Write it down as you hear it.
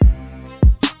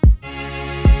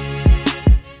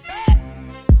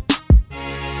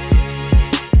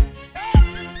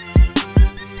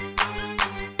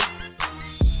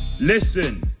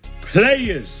Listen,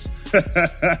 players.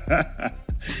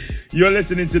 You're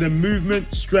listening to the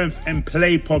Movement, Strength and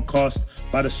Play podcast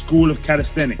by the School of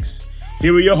Calisthenics.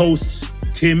 Here are your hosts,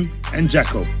 Tim and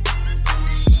Jacko.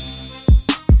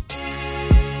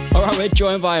 All right, we're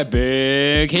joined by a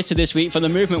big hitter this week from the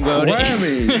movement world.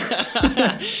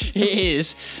 He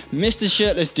is Mr.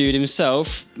 Shirtless Dude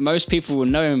himself. Most people will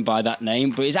know him by that name,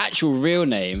 but his actual real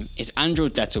name is Andrew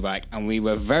Dettelbach, and we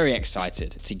were very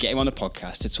excited to get him on the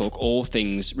podcast to talk all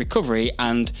things recovery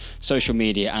and social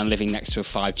media and living next to a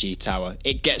 5G tower.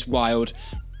 It gets wild,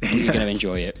 but you're going to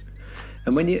enjoy it.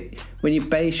 And when you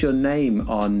base your name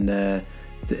on that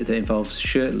involves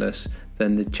shirtless,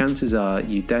 then the chances are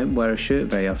you don't wear a shirt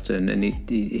very often. And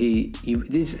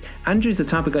Andrew's the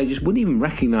type of guy you just wouldn't even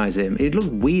recognise him. It'd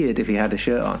look weird if he had a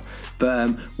shirt on.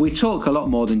 But we talk a lot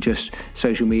more than just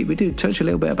social media. We do touch a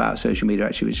little bit about social media,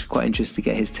 actually, which is quite interesting to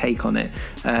get his take on it.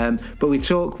 But we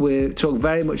talk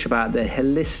very much about the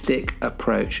holistic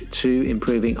approach to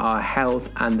improving our health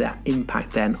and the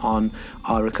impact then on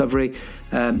our recovery.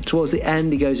 Towards the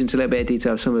end, he goes into a little bit of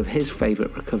detail of some of his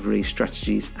favourite recovery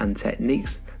strategies and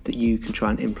techniques that you can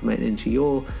try and implement into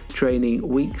your training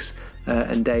weeks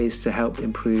and days to help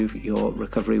improve your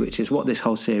recovery, which is what this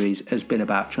whole series has been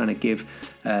about, trying to give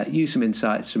you some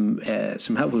insights, some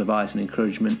helpful advice and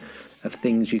encouragement of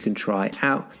things you can try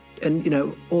out. And, you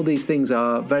know, all these things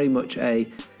are very much a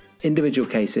individual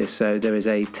cases, so there is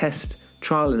a test,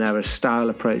 trial and error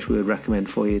style approach we would recommend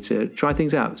for you to try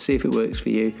things out, see if it works for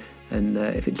you, and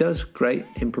if it does, great,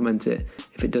 implement it.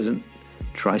 If it doesn't,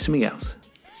 try something else.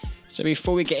 So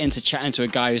before we get into chatting to a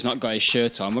guy who's not got his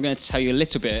shirt on, we're going to tell you a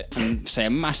little bit and say a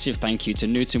massive thank you to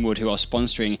Newton Wood, who are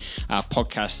sponsoring our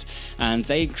podcast. And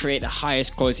they create the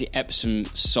highest quality Epsom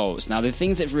salts. Now, the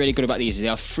things that's really good about these is they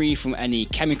are free from any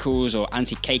chemicals or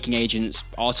anti-caking agents,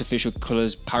 artificial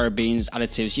colours, parabens,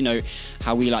 additives. You know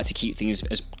how we like to keep things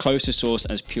as close to source,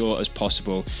 as pure as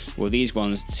possible. Well, these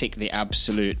ones tick the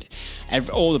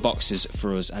all the boxes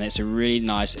for us. And it's a really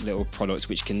nice little product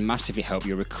which can massively help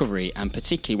your recovery, and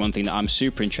particularly one thing that I'm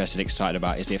super interested and excited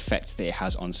about is the effect that it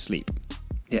has on sleep.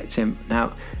 Yeah, Tim.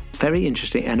 Now, very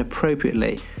interesting and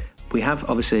appropriately, we have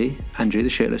obviously Andrew, the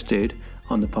shirtless dude,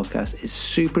 on the podcast. It's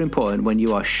super important when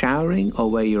you are showering or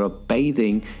where you are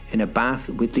bathing in a bath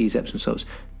with these Epsom salts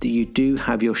that you do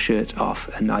have your shirt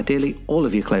off, and ideally all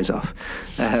of your clothes off.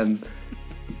 That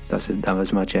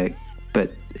was my joke,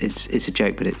 but it's a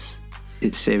joke, but it's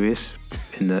serious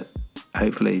in that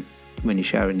hopefully when you're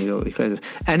showering, you got your clothes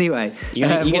off. Anyway, you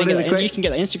can get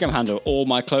that Instagram handle, all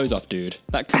my clothes off, dude.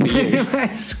 That could be you.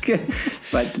 That's good.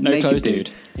 But no clothes,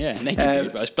 dude. Yeah,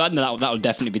 naked dude. But that'll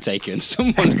definitely be taken.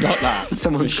 Someone's got that.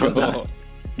 Someone's got that.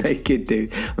 Naked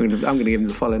dude. I'm gonna give him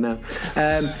the follow now.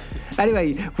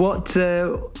 Anyway, what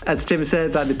as Tim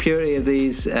said, that the purity of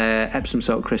these Epsom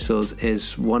salt crystals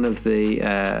is one of the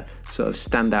sort of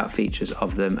standout features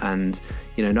of them. And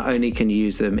you know, not only can you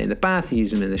use them in the bath, you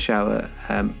use them in the shower.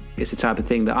 It's the type of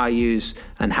thing that I use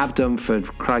and have done for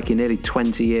crikey nearly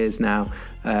 20 years now.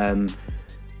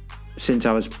 Since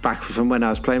I was back from when I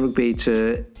was playing rugby,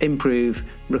 to improve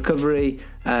recovery.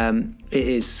 It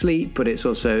is sleep, but it's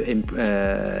also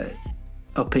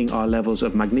upping our levels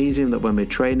of magnesium, that when we're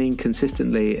training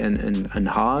consistently and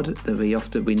hard,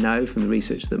 that we know from the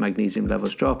research that magnesium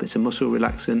levels drop. It's a muscle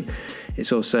relaxant.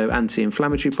 It's also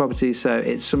anti-inflammatory properties. So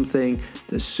it's something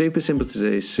that's super simple to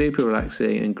do, super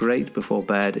relaxing and great before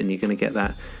bed, and you're going to get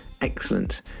that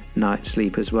excellent night's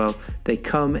sleep as well. They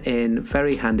come in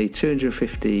very handy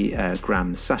 250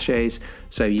 gram sachets,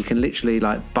 so you can literally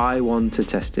buy one to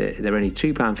test it. They're only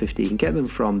 £2.50. You can get them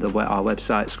from our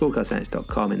website,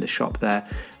 schoolcalisthenics.com, in the shop there,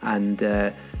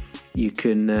 and you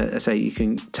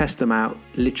can test them out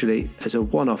literally as a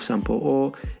one-off sample,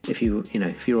 or if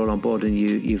you're all on board and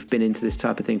you've been into this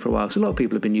type of thing for a while. So a lot of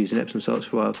people have been using Epsom salts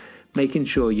for a while. Making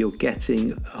sure you're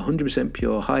getting 100%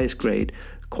 pure, highest grade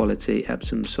quality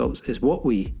Epsom salts is what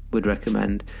we would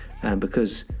recommend,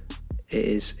 because it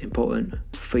is important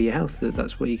for your health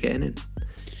that's what you're getting in.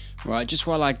 Right, just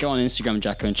while I go on Instagram,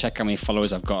 Jacko, and check how many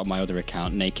followers I've got on my other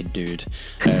account, Naked Dude.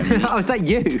 Oh, is that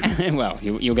you? Well,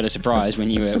 you'll get a surprise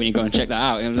when you go and check that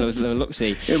out.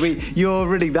 Look-see. You're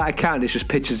running that account. It's just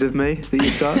pictures of me that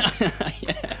you've got.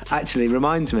 Yeah. Actually,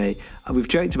 reminds me, we've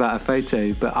joked about a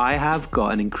photo, but I have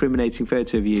got an incriminating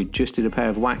photo of you just in a pair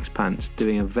of wax pants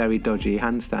doing a very dodgy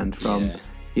handstand from... Yeah.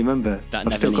 You remember? That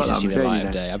never needs to see the light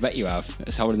of day. I bet you have.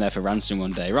 It's holding there for ransom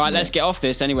one day. Right, let's get off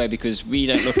this anyway, because we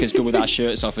don't look as good with our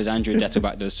shirts off as Andrew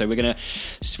Dettelbach does. So we're gonna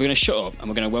shut up and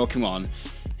we're gonna welcome on.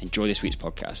 Enjoy this week's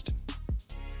podcast.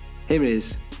 Here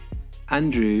is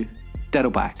Andrew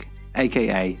Dettelbach,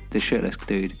 aka the shirtless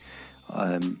dude.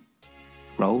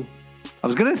 Roll. I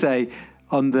was going to say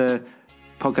on the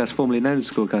podcast formerly known as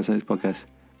School of Calisthenics Podcast,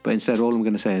 but instead all I'm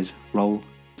going to say is roll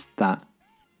that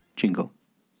jingle.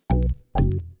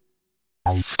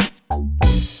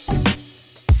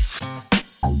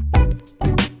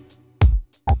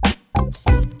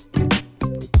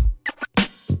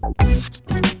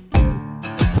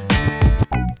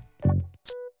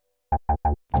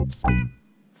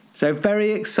 So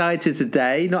very excited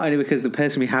today, not only because the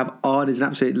person we have on is an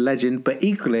absolute legend, but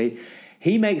equally,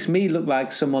 he makes me look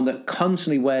like someone that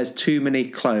constantly wears too many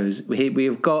clothes. We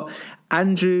have got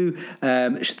Andrew,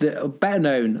 better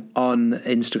known on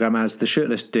Instagram as the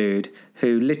Shirtless Dude,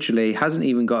 who literally hasn't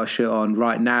even got a shirt on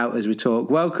right now as we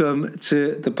talk. Welcome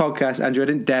to the podcast, Andrew. I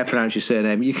didn't dare pronounce your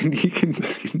surname. You can.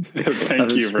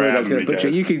 Thank you for having me, guys.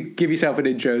 You can give yourself an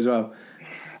intro as well.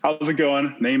 How's it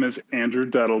going? Name is Andrew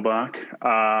Dettelbach,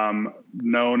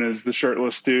 known as the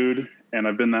Shirtless Dude, and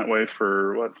I've been that way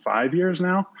for 5 years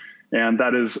now. And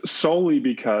that is solely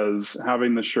because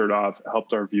having the shirt off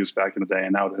helped our views back in the day,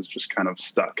 and now it has just kind of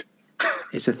stuck.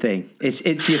 It's a thing. It's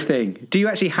your thing. Do you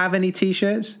actually have any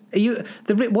t-shirts?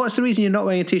 What's the reason you're not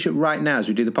wearing a t-shirt right now as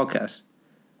we do the podcast?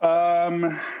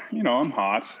 I'm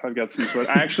hot. I've got some sweat.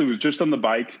 I actually was just on the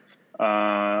bike.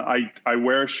 I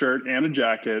wear a shirt and a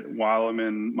jacket while I'm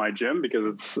in my gym because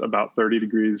it's about 30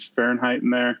 degrees Fahrenheit in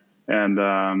there,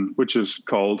 and which is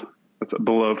cold. It's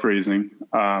below freezing.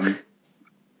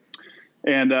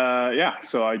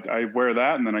 So I wear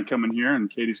that, and then I come in here, and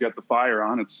Katie's got the fire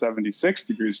on. It's 76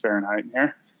 degrees Fahrenheit in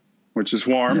here, which is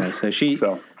warm. Yeah, so she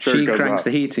cranks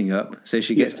the heating up, so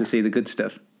she gets to see the good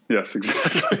stuff. Yes,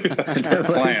 exactly. That's my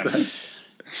plan.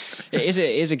 It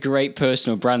is a great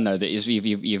personal brand though that you've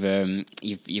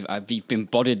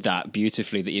embodied that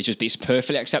beautifully. That it's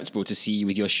perfectly acceptable to see you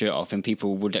with your shirt off, and it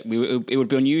would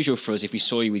be unusual for us if we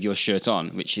saw you with your shirt on,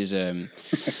 which is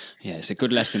it's a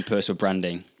good lesson in personal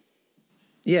branding.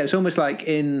 Yeah, it's almost like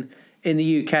in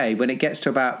the UK when it gets to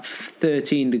about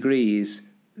 13 degrees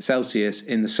Celsius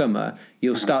in the summer,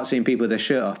 you'll start seeing people with their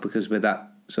shirt off because we're that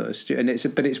sort of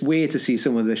but it's weird to see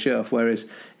someone with their shirt off, whereas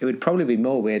it would probably be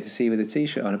more weird to see with a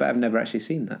t-shirt on. But I've never actually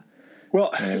seen that.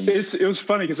 Well, it was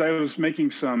funny because I was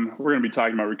making we're going to be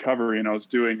talking about recovery, and I was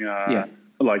doing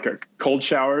like a cold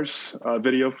showers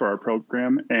video for our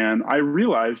program, and I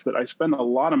realized that I spend a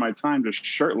lot of my time just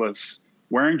shirtless,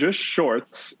 wearing just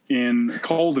shorts in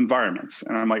cold environments.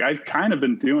 And I'm like, I've kind of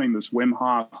been doing this Wim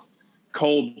Hof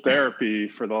cold therapy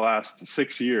for the last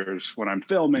 6 years when I'm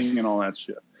filming and all that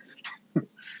shit.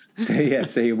 So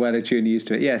you're well attuned, used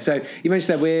to it. Yeah. So you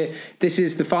mentioned that this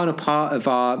is the final part of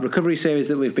our recovery series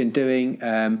that we've been doing,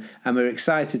 and we're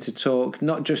excited to talk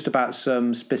not just about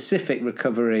some specific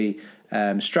recovery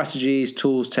strategies,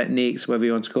 tools, techniques, whatever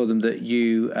you want to call them, that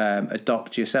you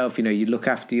adopt yourself. You look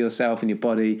after yourself and your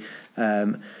body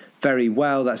very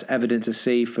well. That's evident to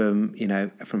see from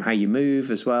how you move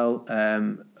as well.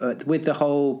 With the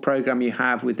whole program you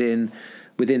have within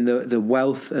the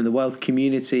wealth and the wealth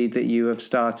community that you have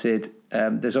started,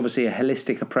 there's obviously a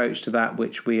holistic approach to that,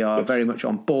 which we are very much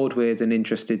on board with and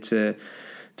interested to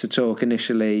talk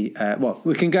initially.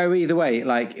 We can go either way.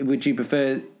 Like, would you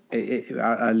prefer?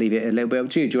 I'll leave it a little bit up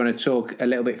to you. Do you want to talk a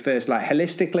little bit first, like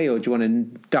holistically, or do you want to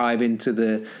dive into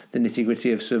the nitty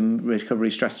gritty of some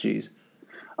recovery strategies?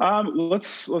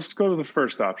 Let's go to the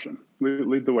first option.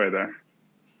 Lead the way there.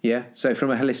 Yeah. So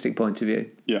from a holistic point of view.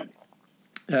 Yeah.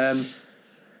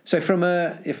 So from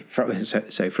a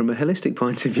holistic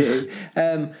point of view,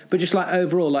 but just like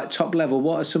overall, like top level,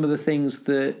 what are some of the things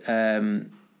that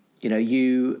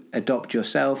you adopt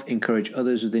yourself, encourage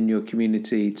others within your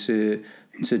community to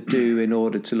do in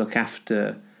order to look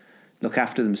after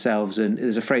themselves? And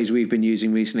there's a phrase we've been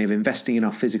using recently of investing in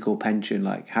our physical pension.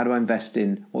 Like, how do I invest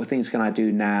in what things can I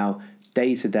do now,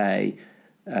 day to day,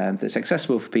 that's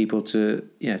accessible for people to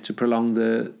prolong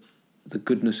the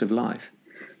goodness of life?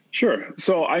 Sure.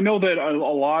 So I know that a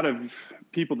lot of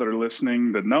people that are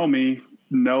listening that know me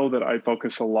know that I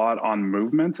focus a lot on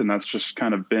movement, and that's just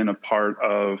kind of been a part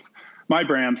of my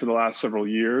brand for the last several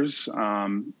years.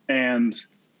 And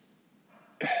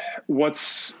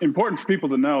what's important for people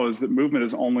to know is that movement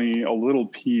is only a little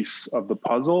piece of the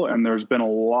puzzle, and there's been a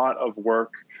lot of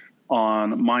work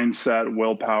on mindset,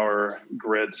 willpower,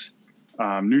 grit,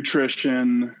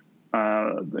 nutrition,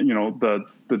 the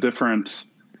different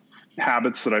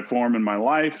habits that I form in my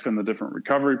life and the different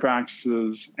recovery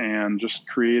practices, and just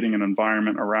creating an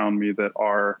environment around me that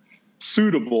are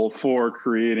suitable for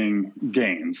creating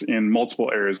gains in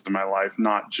multiple areas of my life,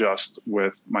 not just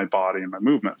with my body and my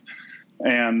movement.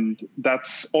 And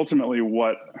that's ultimately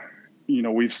what,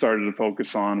 we've started to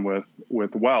focus on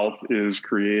with wealth, is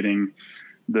creating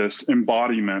this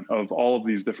embodiment of all of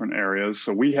these different areas.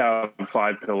 So we have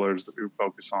 5 pillars that we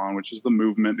focus on, which is the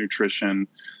movement, nutrition,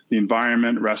 the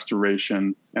environment,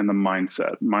 restoration, and the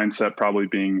mindset. Mindset probably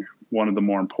being one of the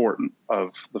more important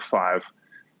of the 5.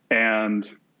 And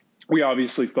we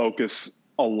obviously focus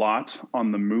a lot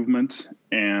on the movement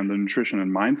and the nutrition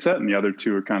and mindset, and the other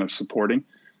 2 are kind of supporting,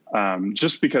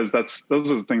 just because those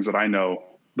are the things that I know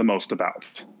the most about.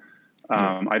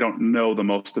 I don't know the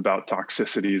most about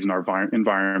toxicities in our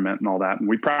environment and all that. And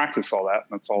we practice all that.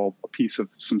 That's all a piece of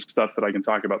some stuff that I can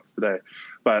talk about today.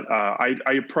 But I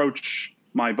approach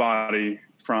my body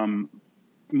from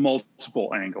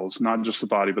multiple angles, not just the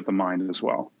body, but the mind as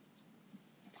well.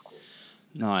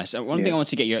 Nice. One thing I want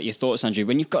to get your thoughts, Andrew,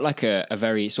 when you've got like a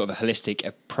very sort of a holistic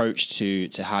approach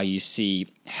to how you see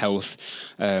health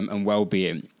and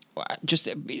well-being, just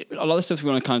a lot of stuff we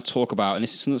want to kind of talk about, and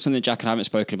this is something that Jack and I haven't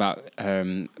spoken about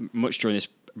much during this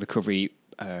recovery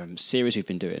series we've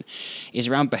been doing, is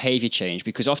around behavior change,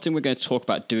 because often we're going to talk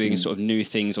about doing sort of new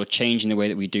things or changing the way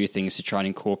that we do things to try and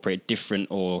incorporate different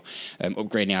or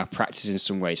upgrading our practices in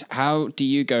some ways. How do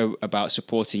you go about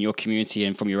supporting your community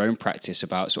and from your own practice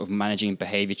about sort of managing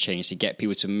behavior change to get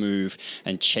people to move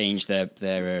and change their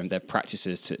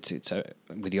practices to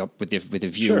with the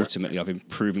view ultimately of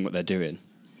improving what they're doing?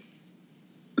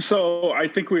 So I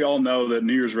think we all know that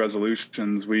New Year's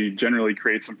resolutions, we generally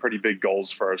create some pretty big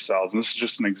goals for ourselves. And this is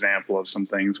just an example of some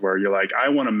things where you're like, I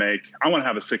want to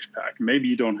have a 6-pack. Maybe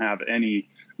you don't have any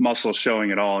muscle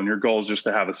showing at all, and your goal is just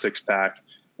to have a 6-pack.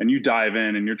 And you dive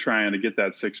in and you're trying to get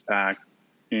that 6-pack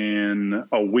in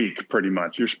a week, pretty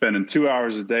much. You're spending 2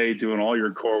 hours a day doing all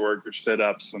your core work, your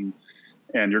sit-ups and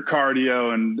your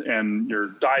cardio and your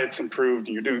diet's improved,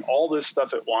 and you're doing all this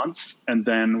stuff at once. And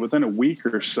then within a week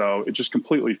or so, it just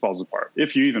completely falls apart,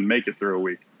 if you even make it through a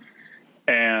week.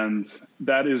 And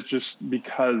that is just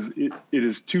because it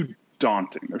is too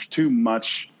daunting. There's too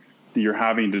much that you're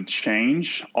having to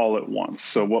change all at once.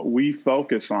 So what we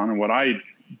focus on, and what I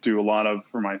do a lot of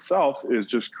for myself, is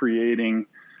just creating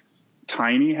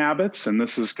tiny habits. And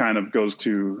this is kind of goes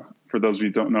to, for those of you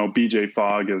who don't know, BJ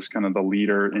Fogg is kind of the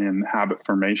leader in habit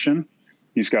formation.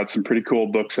 He's got some pretty cool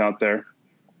books out there,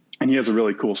 and he has a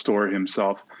really cool story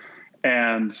himself.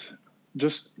 And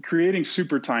just creating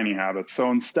super tiny habits.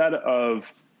 So instead of,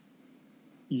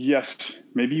 yes,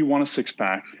 maybe you want a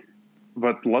 6-pack,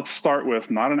 but let's start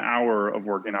with not an hour of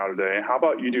working out a day. How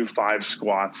about you do 5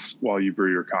 squats while you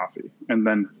brew your coffee, and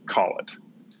then call it?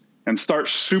 And start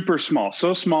super small,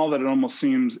 so small that it almost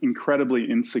seems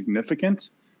incredibly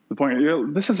insignificant. The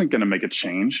point, this isn't going to make a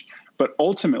change, but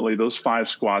ultimately those 5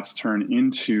 squats turn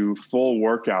into full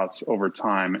workouts over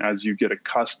time as you get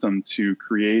accustomed to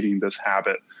creating this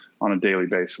habit on a daily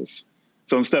basis.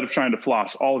 So instead of trying to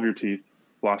floss all of your teeth,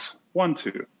 floss 1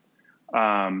 tooth.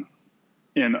 And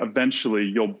eventually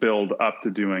you'll build up to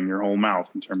doing your whole mouth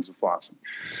in terms of flossing.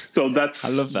 So that's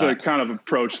the kind of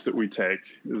approach that we take,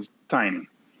 is tiny.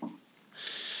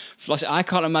 Floss, I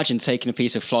can't imagine taking a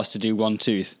piece of floss to do 1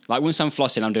 tooth. Like once I'm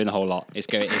flossing, I'm doing the whole lot. It's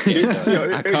getting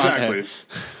done. Exactly.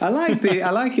 I like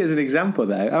it as an example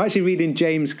though. I'm actually reading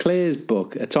James Clear's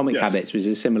book, Atomic Habits, which is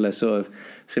a similar sort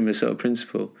of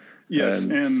principle. Yes,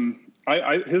 and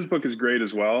his book is great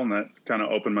as well, and that kind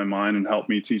of opened my mind and helped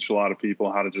me teach a lot of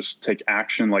people how to just take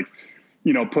action, like,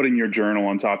 putting your journal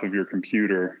on top of your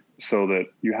computer so that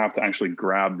you have to actually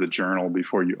grab the journal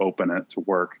before you open it to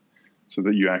work, so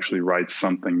that you actually write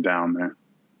something down there.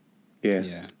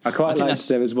 Yeah. I quite like,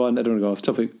 there was one, I don't want to go off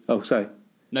topic. Oh, sorry.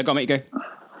 No, go on, mate, go.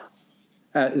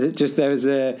 There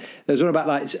was one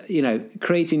about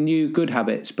creating new good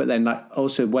habits, but then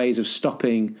also ways of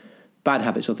stopping bad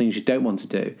habits or things you don't want to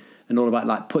do, and all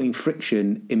about putting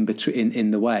friction in between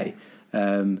in the way.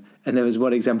 And there was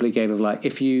one example he gave of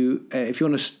if you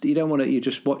want to, you don't want to, you're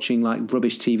just watching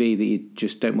rubbish TV that you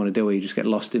just don't want to do, or you just get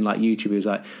lost in YouTube. He was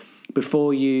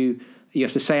before you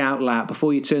have to say out loud,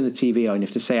 before you turn the TV on, you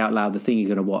have to say out loud the thing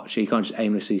you're going to watch. So you can't just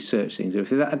aimlessly search things. If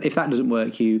that doesn't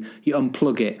work, you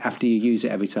unplug it after you use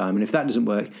it every time. And if that doesn't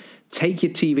work, take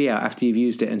your TV out after you've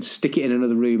used it and stick it in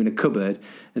another room in a cupboard.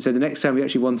 And so the next time you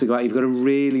actually want to go out, you've got to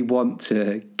really want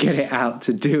to get it out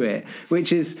to do it,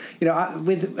 which is,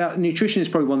 with nutrition is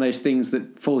probably one of those things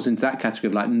that falls into that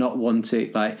category of not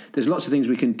wanting, there's lots of things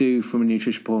we can do from a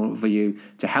nutrition point of view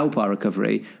to help our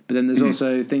recovery. But then there's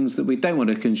also things that we don't want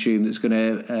to consume that's going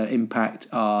to impact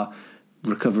our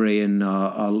recovery and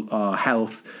our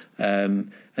health,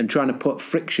 and trying to put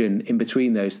friction in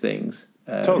between those things.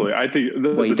 Totally. I think the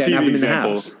TV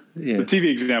example, the TV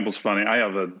example is funny. I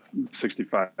have a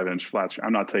 65-inch flat screen.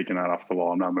 I'm not taking that off the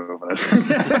wall. I'm not moving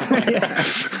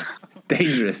it.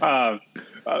 Dangerous.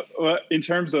 Well, in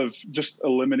terms of just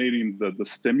eliminating the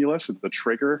stimulus, or the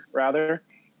trigger, rather,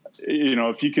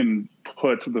 if you can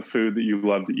put the food that you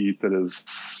love to eat that is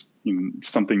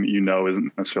something that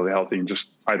isn't necessarily healthy, and just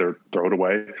either throw it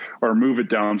away or move it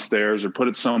downstairs or put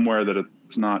it somewhere that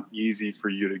it's not easy for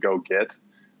you to go get,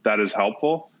 that is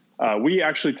helpful. We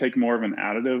actually take more of an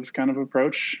additive kind of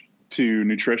approach to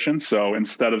nutrition. So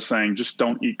instead of saying just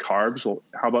don't eat carbs, well,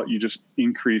 how about you just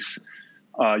increase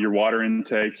your water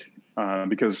intake?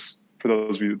 Because for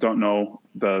those of you that don't know,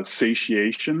 the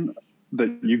satiation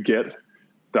that you get,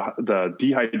 the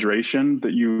dehydration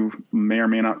that you may or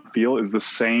may not feel, is the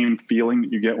same feeling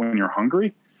that you get when you're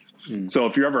hungry. So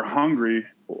if you're ever hungry,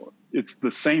 it's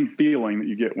the same feeling that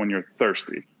you get when you're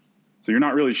thirsty. So you're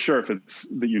not really sure if it's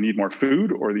that you need more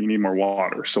food or that you need more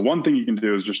water. So one thing you can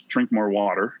do is just drink more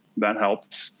water. That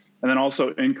helps. And then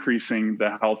also increasing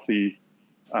the healthy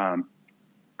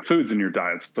foods in your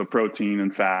diet. So protein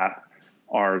and fat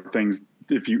are things,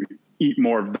 if you eat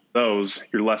more of those,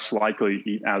 you're less likely to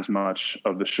eat as much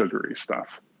of the sugary stuff,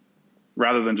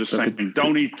 rather than just saying,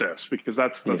 don't eat this, because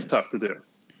that's tough to do.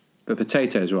 But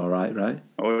potatoes are all right?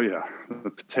 Oh, yeah. The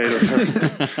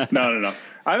potatoes are... No.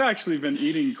 I've actually been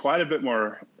eating quite a bit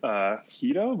more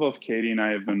keto. Both Katie and I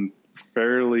have been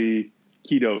fairly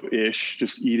keto-ish,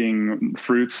 just eating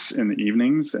fruits in the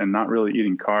evenings and not really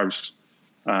eating carbs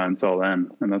until then.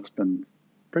 And that's been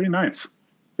pretty nice.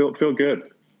 Feel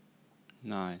good.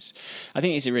 Nice. I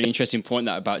think it's a really interesting point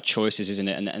that about choices, isn't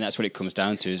it? And that's what it comes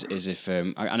down to is if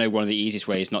I know one of the easiest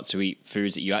ways not to eat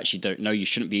foods that you actually don't know you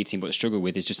shouldn't be eating but struggle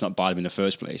with is just not buy them in the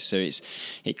first place. So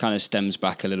it kind of stems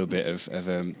back a little bit of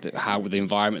how the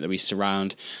environment that we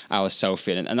surround ourselves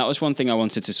in. And that was one thing I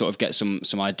wanted to sort of get some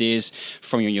ideas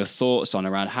from you and your thoughts on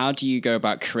around how do you go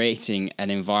about creating an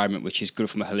environment which is good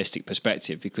from a holistic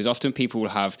perspective? Because often people will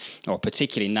have, or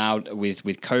particularly now with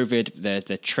COVID,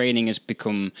 their training has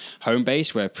become home-based,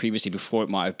 where previously before it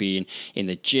might have been in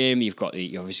the gym. You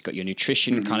obviously got your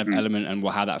nutrition kind of element and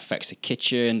how that affects the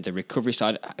kitchen, the recovery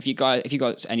side. Have you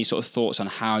got any sort of thoughts on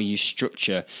how you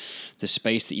structure the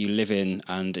space that you live in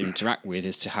and interact with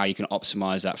as to how you can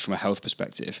optimize that from a health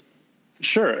perspective?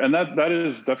 Sure. And that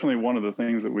is definitely one of the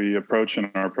things that we approach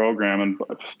in our program. And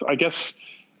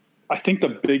I think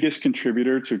the biggest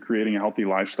contributor to creating a healthy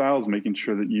lifestyle is making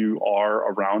sure that you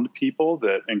are around people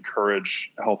that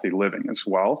encourage healthy living as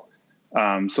well.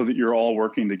 So that you're all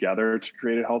working together to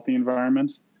create a healthy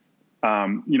environment.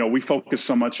 We focus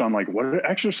so much on what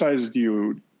exercise do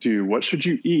you do? What should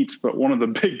you eat? But one of the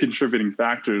big contributing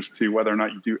factors to whether or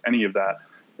not you do any of that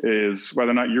is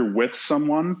whether or not you're with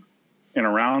someone and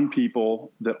around people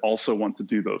that also want to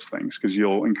do those things, because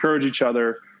you'll encourage each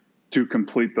other to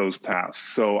complete those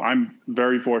tasks. So I'm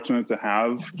very fortunate to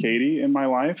have Katie in my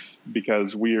life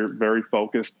because we are very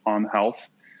focused on health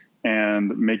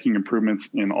and making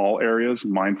improvements in all areas,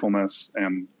 mindfulness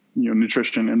and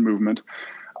nutrition and movement.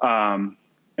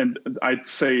 And I'd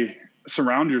say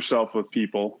surround yourself with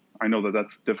people. I know that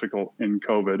that's difficult in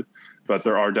COVID, but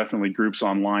there are definitely groups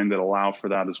online that allow for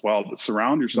that as well. But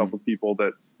surround yourself with people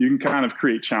that you can kind of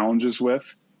create challenges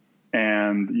with,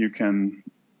 and you can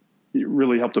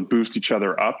really help to boost each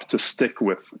other up to stick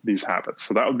with these habits.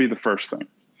 So that would be the first thing.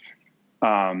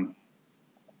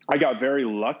 I got very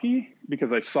lucky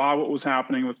because I saw what was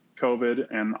happening with COVID,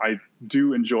 and I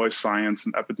do enjoy science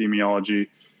and epidemiology.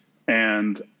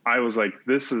 And I was like,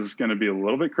 this is going to be a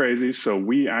little bit crazy. So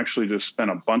we actually just spent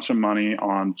a bunch of money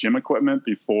on gym equipment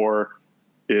before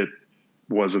it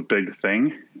was a big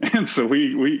thing. And so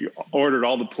we ordered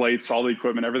all the plates, all the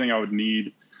equipment, everything I would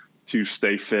need to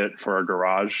stay fit for our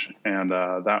garage. And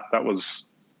that was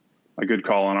a good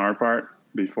call on our part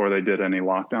before they did any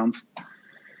lockdowns.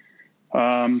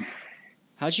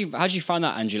 How do you find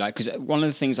that, Andrew? Because one of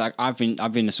the things I've been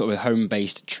a sort of a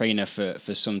home-based trainer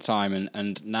for some time,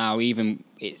 and now even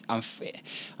I'm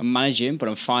managing, but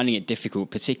I'm finding it difficult.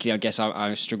 Particularly, I guess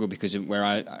I struggle because in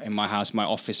my house, my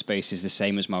office space is the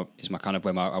same as my kind of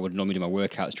where I would normally do my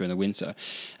workouts during the winter.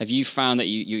 Have you found that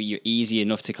you're easy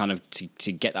enough to kind of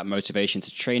to get that motivation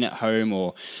to train at home,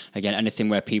 or again anything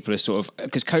where people are sort of,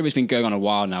 because COVID's been going on a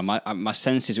while now. My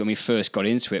sense is when we first got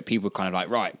into it, people were kind of like,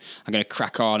 right, I'm going to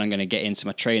crack on, I'm going to get into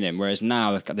my training. Whereas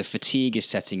now the fatigue is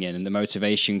setting in and the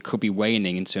motivation could be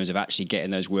waning in terms of actually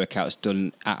getting those workouts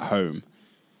done at home.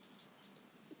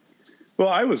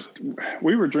 Well,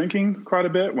 we were drinking quite a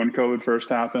bit when COVID first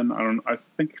happened. I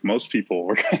think most people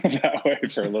were kind of that way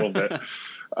for a little bit.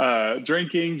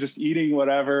 Drinking, just eating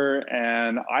whatever.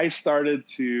 And I started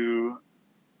to,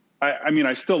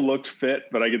 I still looked fit,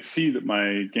 but I could see that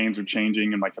my gains were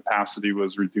changing and my capacity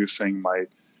was reducing. My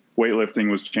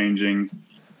weightlifting was changing.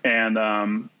 And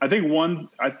I think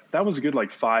that was a good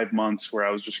like 5 months where I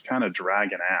was just kind of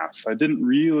dragging ass. I didn't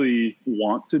really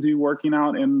want to do working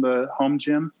out in the home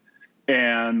gym.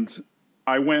 And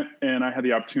I went and I had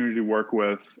the opportunity to work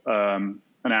with an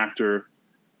actor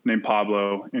named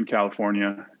Pablo in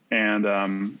California.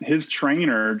 And his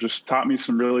trainer just taught me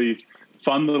some really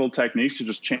fun little techniques to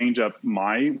just change up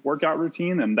my workout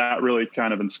routine. And that really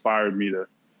kind of inspired me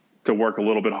to work a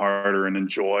little bit harder and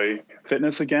enjoy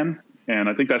fitness again. And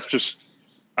I think that's just,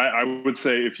 I would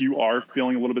say if you are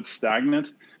feeling a little bit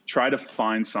stagnant, try to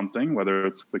find something, whether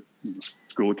it's the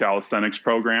School of Calisthenics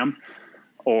program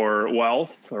or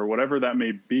Wealth or whatever that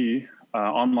may be,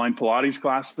 online Pilates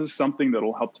classes, something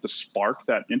that'll help to spark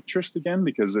that interest again.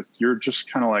 Because if you're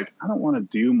just kind of like, I don't want to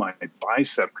do my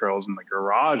bicep curls in the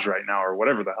garage right now, or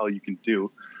whatever the hell you can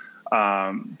do,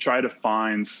 try to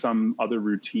find some other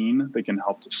routine that can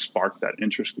help to spark that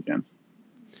interest again.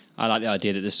 I like the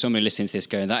idea that there's somebody listening to this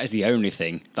going, that is the only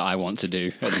thing that I want to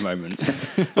do at the moment.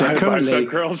 Currently bicep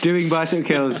curls. doing bicep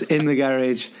curls in the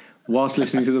garage whilst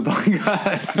listening to the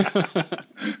podcast.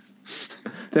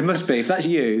 There must be. If that's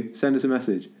you, send us a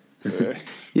message.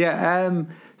 Yeah.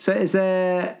 So is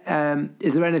there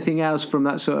anything else from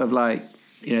that sort of like,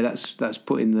 that's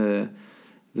putting the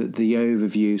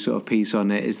overview sort of piece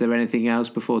on it? Is there anything else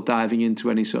before diving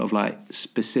into any sort of like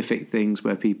specific things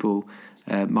where people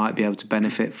might be able to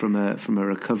benefit from a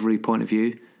recovery point of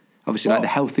view? Obviously, like the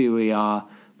healthier we are,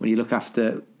 when you look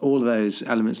after all of those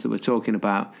elements that we're talking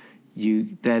about,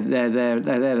 they're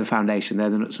the foundation. They're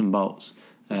the nuts and bolts.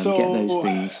 Get those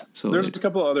things sorted. There's a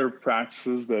couple of other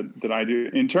practices that I do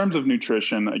in terms of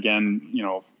nutrition. Again,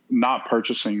 not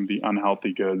purchasing the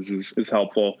unhealthy goods is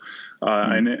helpful.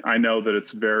 And I know that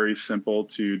it's very simple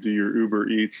to do your Uber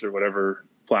Eats or whatever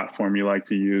platform you like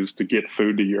to use to get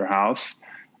food to your house.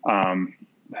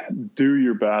 Do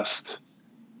your best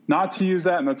not to use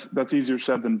that, and that's easier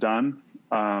said than done.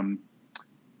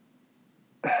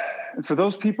 For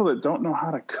those people that don't know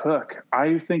how to cook,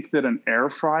 I think that an air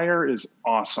fryer is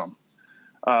awesome.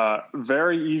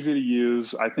 Very easy to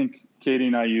use. I think Katie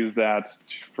and I use that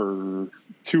for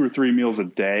 2 or 3 meals a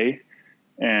day,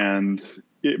 and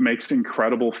it makes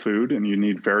incredible food, and you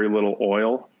need very little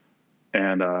oil.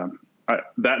 And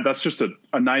that's just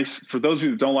a nice, for those of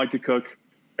you that don't like to cook,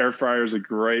 air fryer is a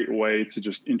great way to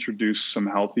just introduce some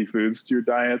healthy foods to your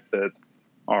diet that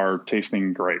are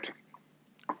tasting great.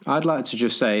 I'd like to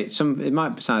just say it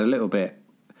might sound a little bit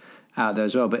out there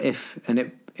as well, but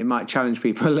it might challenge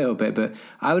people a little bit. But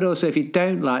I would also, if you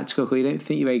don't like to cook or you don't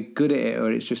think you're very good at it,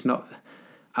 or it's just not,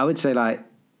 I would say like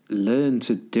learn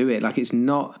to do it. Like it's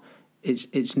not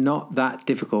that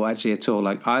difficult actually at all.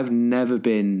 Like I've never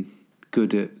been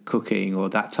good at cooking or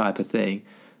that type of thing,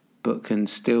 but can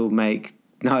still make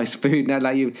nice food. Now,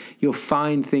 like you'll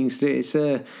find things to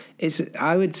do.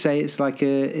 I would say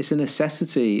it's a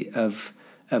necessity of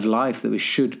life that we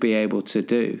should be able to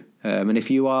do. And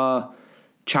if you are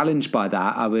challenged by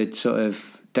that, I would sort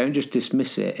of don't just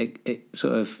dismiss it. It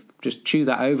sort of just chew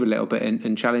that over a little bit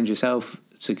and challenge yourself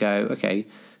to go, okay,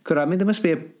 there must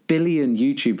be a billion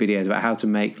YouTube videos about how to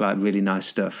make like really nice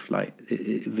stuff. Like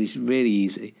it's really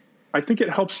easy. I think it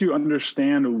helps you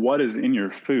understand what is in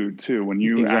your food too. When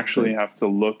you actually have to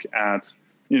look at,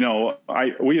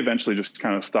 we eventually just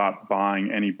kind of stopped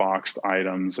buying any boxed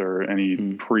items or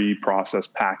any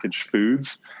pre-processed packaged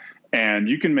foods. And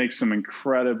you can make some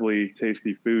incredibly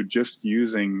tasty food just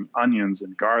using onions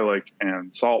and garlic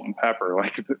and salt and pepper,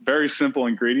 like very simple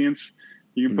ingredients.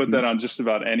 You can put that on just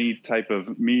about any type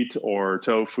of meat or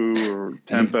tofu or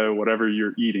tempeh, whatever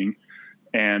you're eating,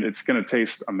 and it's going to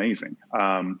taste amazing.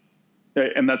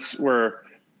 And that's where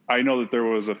I know that there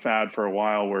was a fad for a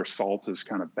while where salt is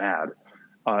kind of bad.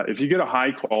 If you get a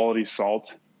high quality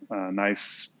salt,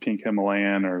 nice pink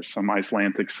Himalayan or some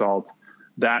Icelandic salt,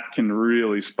 that can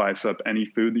really spice up any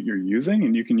food that you're using,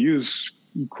 and you can use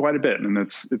quite a bit, and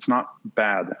it's not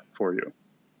bad for you.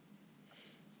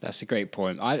 That's a great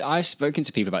point. I've spoken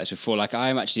to people about this before. Like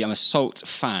I'm a salt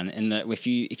fan in that if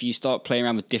you start playing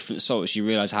around with different salts, you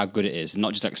realize how good it is, and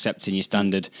not just accepting your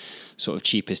standard sort of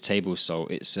cheapest table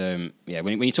salt. It's when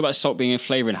you talk about salt being a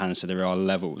flavor enhancer, there are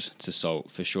levels to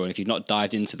salt for sure. And if you've not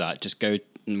dived into that, just go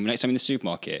next time in the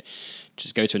supermarket.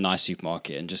 Just go to a nice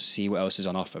supermarket and just see what else is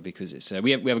on offer, because it's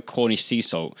we have a Cornish sea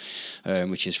salt,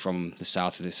 which is from the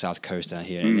south coast down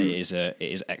here, and it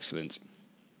is excellent.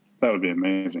 That would be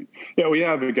amazing. Yeah, we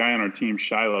have a guy on our team,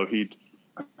 Shiloh. He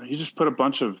just put a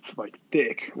bunch of like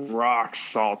thick rock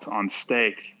salt on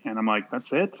steak, and I'm like,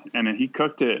 that's it. And then he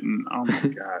cooked it, and oh my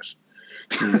gosh,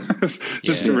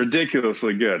 just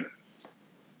ridiculously good.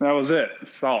 That was it,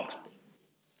 salt.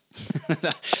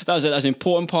 That was an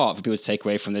important part for people to take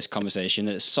away from this conversation,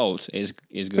 that salt is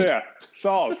good. Yeah,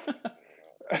 salt.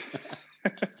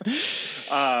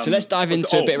 So let's dive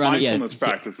into a bit around mindfulness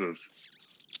practices.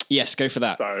 Yes, go for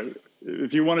that. Sorry,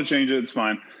 if you want to change it, it's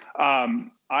fine.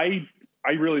 I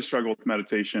really struggle with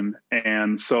meditation,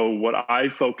 and so what I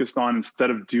focused on, instead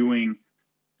of doing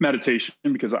meditation,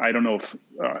 because I don't know if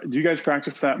do you guys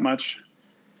practice that much?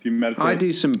 Do you meditate? I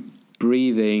do some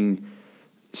breathing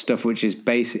stuff, which is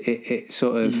basic. It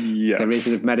sort of, yes. There is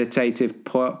a meditative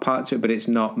part to it, but it's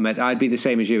not. I'd be the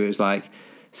same as you. It was like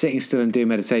sitting still and doing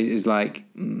meditation is like,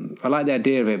 I like the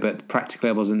idea of it, but practically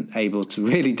I wasn't able to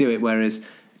really do it. Whereas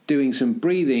doing some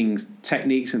breathing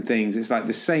techniques and things, it's like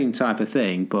the same type of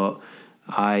thing, but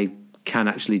I can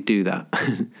actually do that.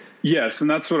 Yes, and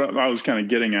that's what I was kind of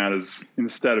getting at, is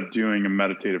instead of doing a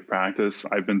meditative practice,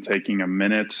 I've been taking a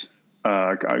minute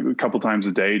a couple times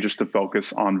a day just to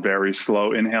focus on very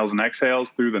slow inhales and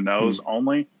exhales through the nose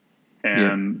only.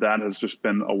 And that has just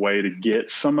been a way to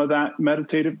get some of that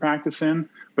meditative practice in,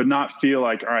 but not feel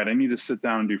like, all right, I need to sit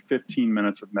down and do 15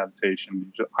 minutes of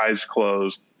meditation, just eyes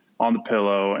closed on the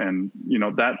pillow. And,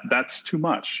 that's too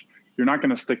much. You're not going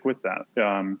to stick with that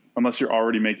unless you're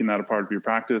already making that a part of your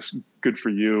practice. Good for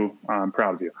you. I'm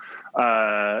proud of you.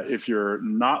 If you're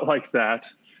not like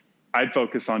that, I'd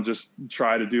focus on just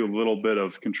try to do a little bit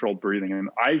of controlled breathing. And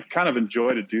I kind of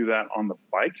enjoy to do that on the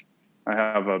bike. I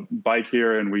have a bike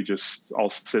here, and I'll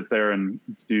sit there and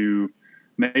do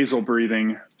nasal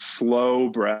breathing, slow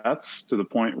breaths to the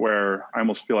point where I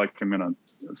almost feel like I'm going to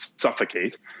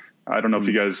suffocate. I don't know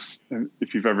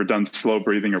if you've ever done slow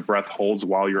breathing or breath holds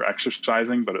while you're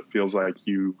exercising, but it feels like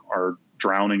you are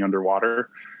drowning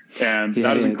underwater. And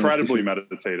that is incredibly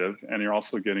meditative. And you're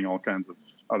also getting all kinds of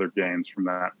other gains from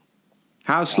that.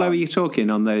 How slow are you talking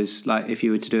on those, like if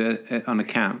you were to do it on a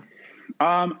count?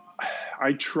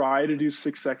 I try to do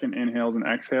 6-second inhales and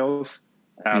exhales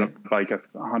at like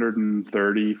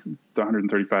 130 to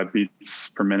 135 beats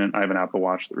per minute. I have an Apple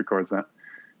Watch that records that.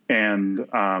 And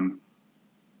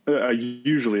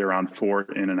usually around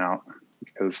 4 in and out,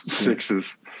 because 6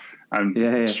 is, I'm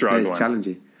struggling. It's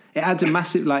challenging. It adds a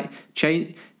massive,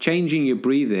 changing your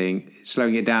breathing,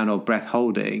 slowing it down, or breath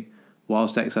holding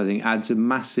whilst exercising adds a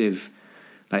massive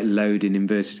load in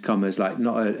inverted commas, not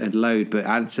a load, but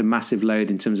adds a massive load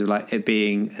in terms of it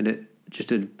being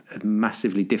just a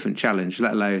massively different challenge,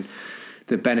 let alone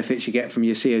the benefits you get from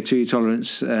your CO2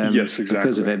 tolerance yes, exactly.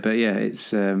 because of it. But it's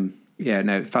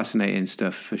fascinating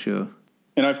stuff for sure.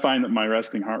 And I find that my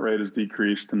resting heart rate has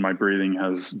decreased and my breathing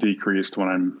has decreased when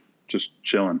I'm just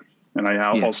chilling. And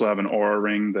I also have an Oura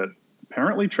ring that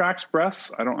apparently tracks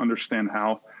breaths. I don't understand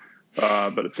how,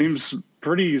 but it seems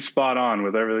pretty spot on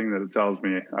with everything that it tells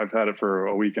me. I've had it for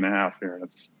a week and a half here, and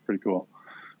it's pretty cool.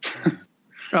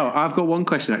 I've got one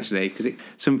question actually, because it's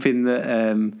something that.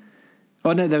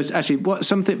 There was actually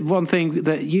one thing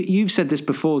that you've said this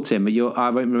before, Tim. But I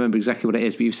won't remember exactly what it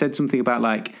is, but you've said something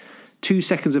about 2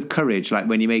 seconds of courage,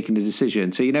 when you're making a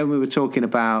decision. So when we were talking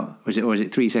about, or is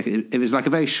it 3 seconds? It was a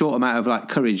very short amount of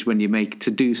courage when you make to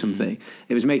do something.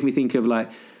 It was making me think of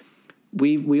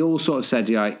we all sort of said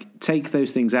take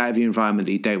those things out of your environment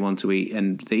that you don't want to eat,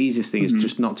 and the easiest thing is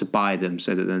just not to buy them,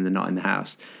 so that then they're not in the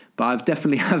house. But I've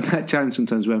definitely had that challenge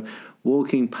sometimes when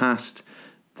walking past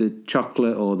the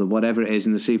chocolate or the whatever it is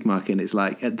in the supermarket, and it's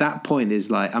at that point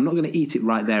is I'm not going to eat it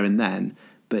right there and then,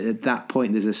 but at that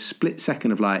point there's a split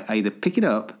second of I either pick it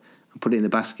up and put it in the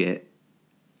basket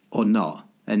or not,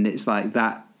 and it's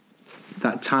that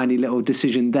tiny little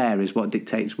decision there is what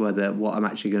dictates what I'm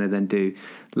actually going to then do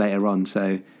later on.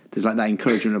 So there's that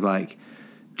encouragement of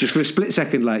just for a split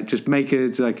second, just make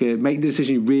the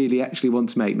decision you really actually want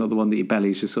to make, not the one that your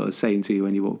belly's just sort of saying to you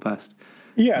when you walk past.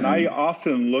 Yeah, and I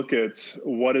often look at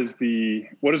what is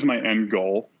my end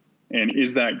goal, and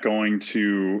is that going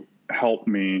to help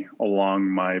me along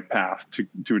my path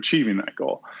to achieving that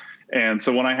goal? And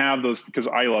so when I have those, because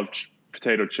I love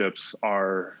potato chips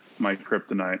are my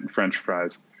kryptonite, and French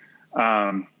fries.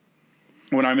 When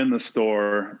I'm in the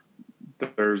store,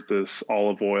 there's this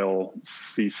olive oil,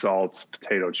 sea salt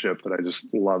potato chip that I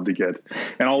just love to get.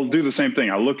 And I'll do the same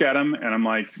thing. I look at them and I'm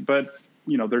like, but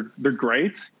they're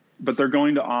great, but they're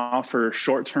going to offer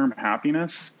short-term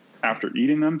happiness after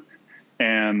eating them.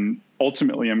 And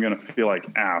ultimately I'm going to feel like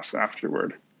ass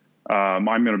afterward. I'm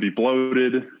going to be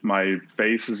bloated. My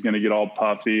face is going to get all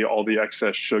puffy. All the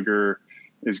excess sugar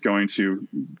is going to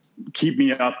keep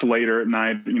me up later at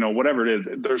night, whatever it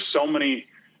is. There's so many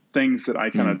things that I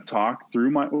kind of talk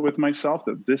through with myself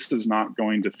that this is not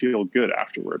going to feel good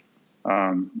afterward.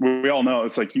 We all know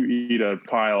it's you eat a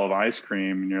pile of ice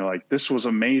cream and you're like, this was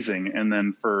amazing. And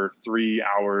then for 3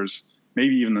 hours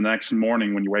maybe even the next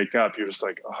morning when you wake up, you're just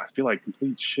like, oh, I feel like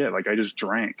complete shit. Like I just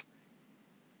drank.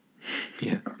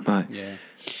 Yeah. Right. Yeah.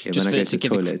 Yeah. When I go to the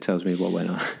toilet, it tells me what went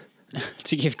on.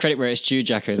 To give credit where it's due,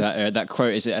 Jacko, that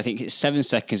quote is, I think it's 7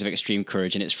 seconds of extreme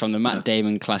courage, and it's from the Matt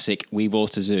Damon classic "We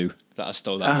Bought a Zoo" that I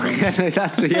stole that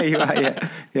from. Yeah, you're right.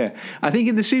 Yeah. I think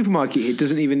in the supermarket it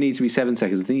doesn't even need to be 7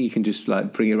 seconds. I think you can just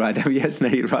like bring it right down. Yes,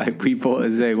 Nate, right. We Bought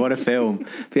a Zoo. What a film!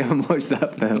 If you haven't watched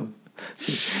that film.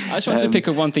 I just wanted to pick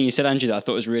up one thing you said, Andrew, that I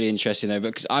thought was really interesting, though,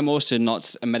 because I'm also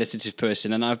not a meditative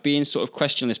person, and I've been sort of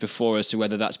questioning this before as to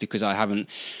whether that's because I haven't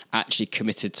actually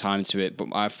committed time to it, but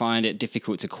I find it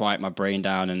difficult to quiet my brain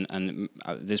down, and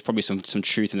there's probably some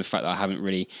truth in the fact that I haven't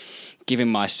really given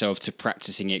myself to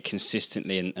practicing it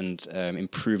consistently and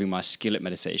improving my skill at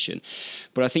meditation.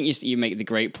 But I think you make the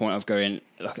great point of going,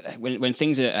 look, when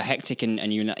things are hectic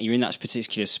and you're in that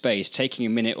particular space, taking a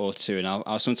minute or two, and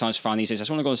I'll sometimes find these days, I just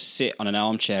want to go and sit on an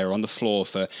armchair or on the floor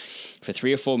for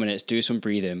 3 or 4 minutes, do some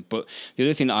breathing. But the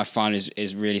other thing that I find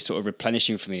is really sort of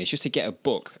replenishing for me is just to get a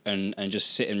book and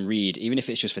just sit and read, even if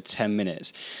it's just for 10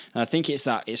 minutes. And I think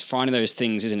it's finding those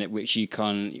things, isn't it, which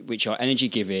are energy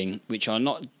giving, which are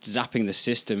not zapping the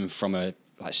system from a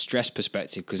stress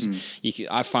perspective, because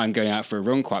I find going out for a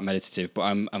run quite meditative, but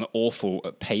I'm awful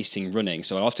at pacing running,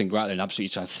 so I often go out there and absolutely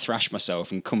try to thrash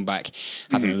myself and come back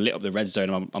having lit up the red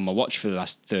zone on my watch for the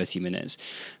last 30 minutes.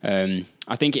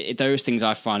 I think those things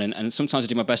I find, and sometimes I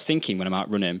do my best thinking when I'm out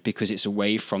running because it's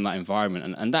away from that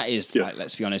environment, and that is, like,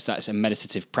 let's be honest, that's a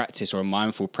meditative practice or a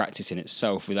mindful practice in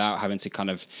itself, without having to kind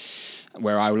of,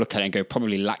 where I look at it and go,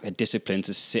 probably lack the discipline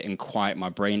to sit and quiet my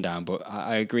brain down. But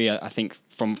I agree. I think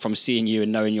from seeing you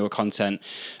and knowing your content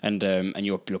and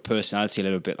your personality a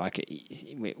little bit, like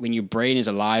when your brain is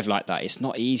alive like that, it's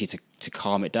not easy to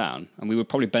calm it down. And we would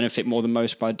probably benefit more than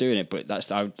most by doing it. But that's,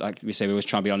 like we say, we always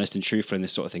try and be honest and truthful in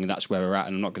this sort of thing. And that's where we're at.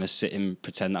 And I'm not going to sit and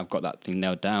pretend that I've got that thing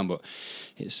nailed down. But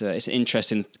it's an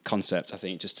interesting concept, I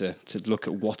think, just to look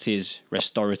at what is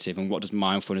restorative and what does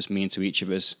mindfulness mean to each of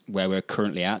us where we're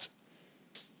currently at.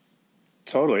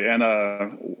 Totally. And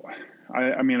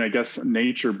I mean, I guess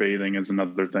nature bathing is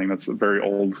another thing that's a very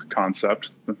old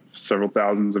concept, several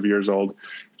thousands of years old.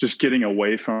 Just getting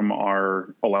away from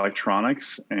our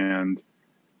electronics and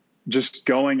just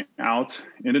going out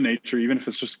into nature, even if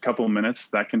it's just a couple of minutes,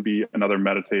 that can be another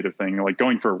meditative thing. Like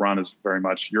going for a run is very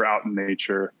much, you're out in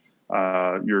nature.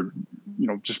 You're,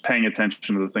 just paying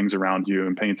attention to the things around you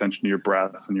and paying attention to your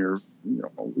breath and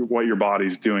what your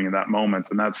body's doing in that moment.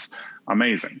 And that's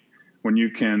amazing. When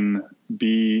you can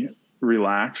be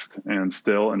relaxed and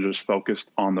still and just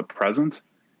focused on the present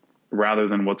rather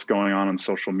than what's going on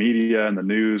social media and the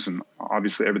news. And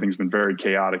obviously everything's been very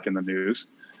chaotic in the news.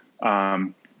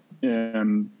 And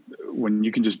when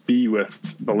you can just be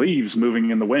with the leaves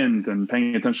moving in the wind and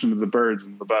paying attention to the birds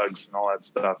and the bugs and all that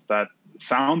stuff, that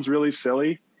sounds really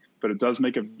silly, but it does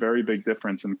make a very big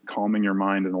difference in calming your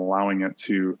mind and allowing it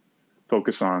to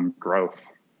focus on growth.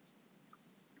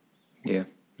 Yeah.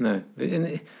 No,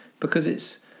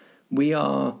 because we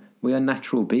are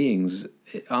natural beings,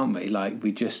 aren't we? Like,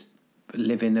 we just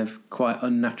live in a quite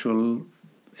unnatural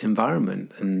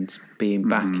environment, and being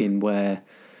back in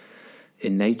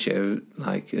nature,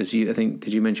 like, as I think,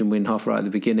 did you mention Wim Hof right at the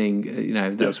beginning?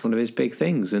 That's one of his big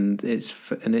things, and it's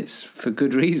for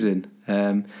good reason.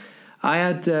 I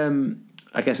had,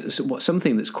 I guess,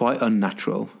 something that's quite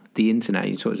unnatural. The internet.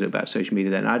 You talked about social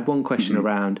media. Then I had one question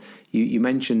around. You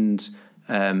mentioned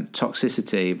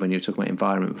toxicity when you were talking about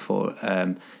environment before,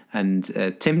 and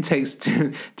Tim takes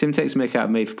mick out of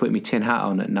me for putting my tin hat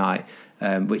on at night,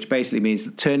 which basically means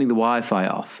turning the Wi-Fi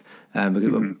off.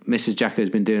 Mrs. Jacko has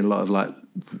been doing a lot of like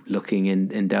looking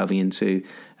and delving into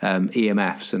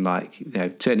EMFs and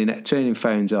like turning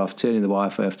phones off, turning the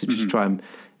Wi-Fi off to just try and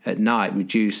at night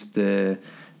reduce the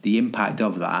impact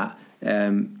of that.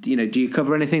 Do you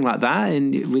cover anything like that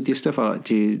with your stuff? Or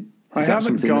is that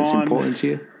something that's important to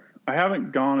you? I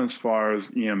haven't gone as far as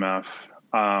EMF.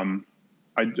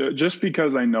 Just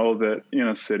because I know that in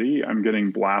a city, I'm getting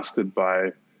blasted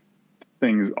by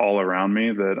things all around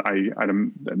me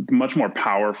that much more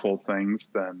powerful things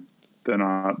than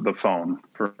the phone,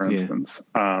 for instance.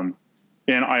 And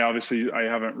I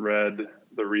haven't read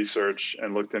the research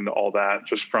and looked into all that.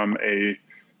 Just from a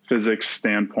physics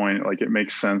standpoint, like, it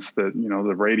makes sense that,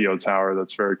 the radio tower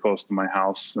that's very close to my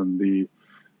house and the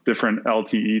different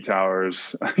LTE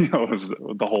towers,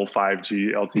 the whole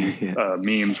 5G LTE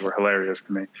memes were hilarious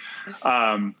to me.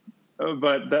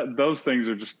 But those things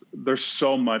are there's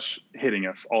so much hitting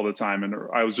us all the time. And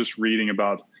I was just reading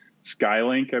about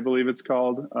Skylink, I believe it's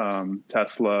called,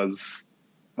 Tesla's,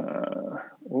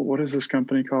 what is this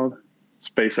company called?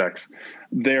 SpaceX.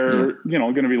 They're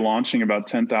going to be launching about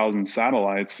 10,000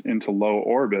 satellites into low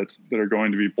orbit that are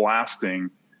going to be blasting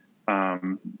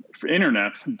for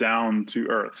internet down to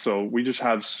Earth. So we just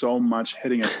have so much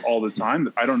hitting us all the time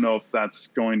that I don't know if that's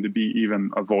going to be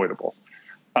even avoidable.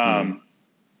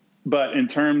 But in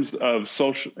terms of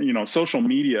social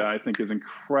media, I think is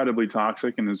incredibly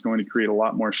toxic and is going to create a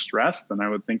lot more stress than I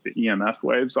would think the EMF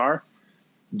waves are,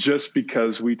 just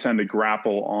because we tend to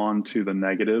grapple onto the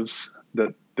negatives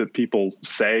that people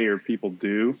say or people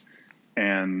do.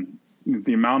 And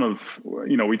the amount of,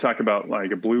 we talk about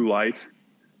like a blue light.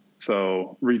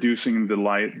 So reducing the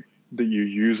light that you're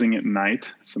using at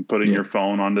night, so putting your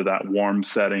phone onto that warm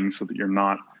setting so that you're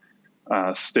not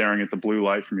staring at the blue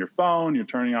light from your phone. You're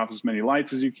turning off as many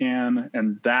lights as you can.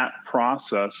 And that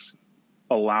process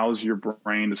allows your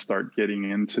brain to start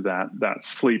getting into that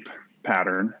sleep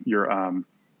pattern. Your,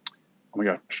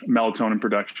 melatonin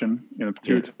production in the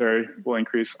pituitary will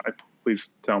increase.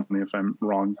 Please tell me if I'm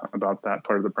wrong about that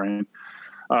part of the brain.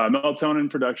 Melatonin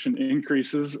production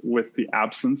increases with the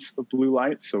absence of blue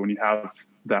light. So when you have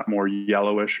that more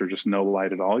yellowish or just no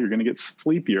light at all, you're going to get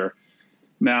sleepier.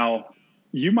 Now,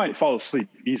 you might fall asleep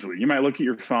easily. You might look at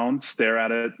your phone, stare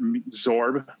at it,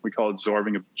 zorb. We call it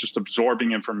zorbing, just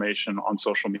absorbing information on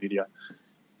social media.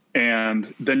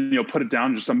 And then you'll put it down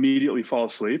and just immediately fall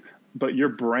asleep. But your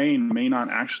brain may not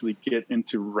actually get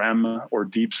into REM or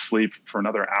deep sleep for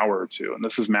another hour or two. And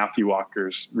this is Matthew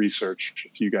Walker's research,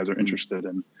 if you guys are interested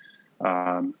in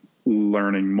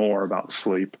learning more about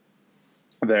sleep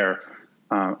there.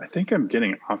 I think I'm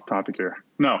getting off topic here.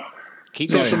 No,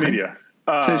 social media.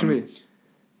 Social media.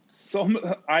 So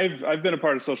I've been a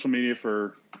part of social media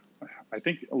for, I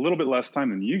think, a little bit less time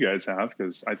than you guys have,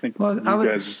 because I think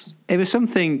guys. It was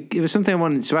something I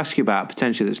wanted to ask you about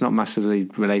potentially that's not massively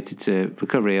related to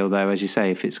recovery. Although, as you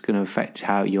say, if it's going to affect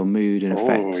how your mood and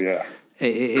affect,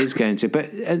 it is going to. But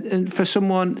and for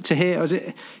someone to hear, was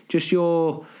it just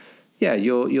your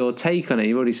take on it?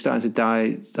 You're already starting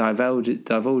to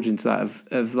divulge into that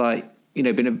of like,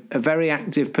 been a very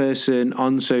active person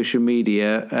on social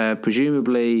media.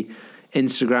 Presumably,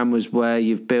 Instagram was where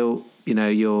you've built,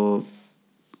 your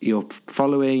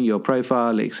following, your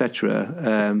profile,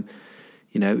 etc.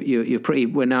 You're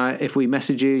pretty. If we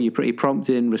message you, you're pretty prompt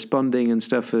in responding and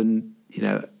stuff, and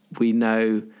we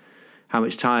know how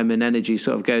much time and energy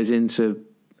sort of goes into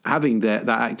having that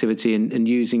activity and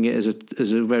using it as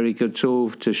a very good tool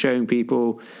to showing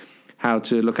people how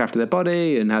to look after their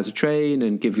body and how to train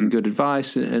and giving good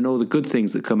advice and all the good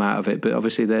things that come out of it. But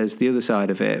obviously there's the other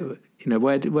side of it.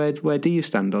 Where do you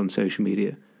stand on social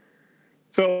media?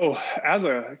 So as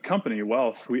a company,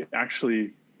 Wealth, we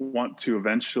actually want to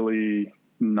eventually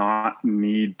not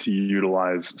need to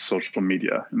utilize social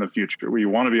media in the future. We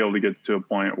want to be able to get to a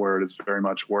point where it is very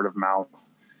much word of mouth.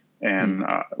 And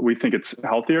we think it's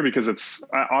healthier because it's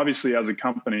obviously, as a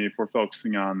company, if we're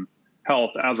focusing on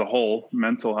health as a whole,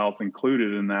 mental health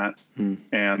included in that,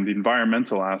 and the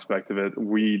environmental aspect of it,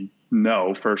 we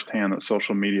know firsthand that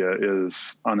social media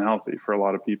is unhealthy for a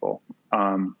lot of people.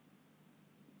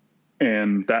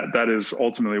 And that is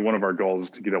ultimately one of our goals,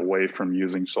 is to get away from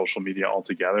using social media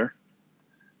altogether.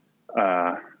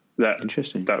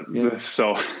 Interesting.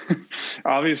 So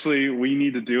obviously we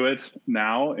need to do it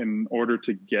now in order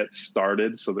to get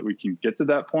started so that we can get to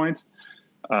that point.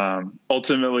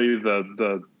 Ultimately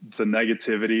the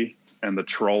negativity and the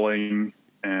trolling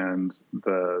and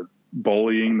the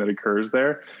bullying that occurs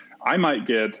there, I might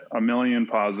get 1 million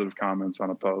positive comments on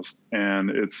a post,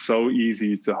 and it's so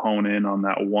easy to hone in on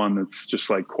that one that's just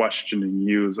like questioning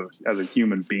you as a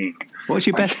human being. What's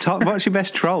your best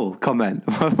troll comment?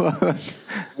 Oh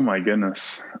my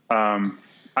goodness.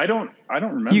 I don't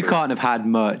remember. You can't have had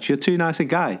much. You're too nice a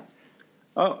guy.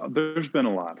 Oh, there's been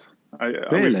a lot.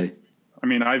 Really?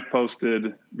 I've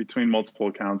posted between multiple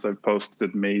accounts. I've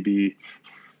posted maybe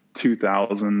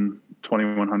 2,000,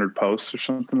 2,100 posts or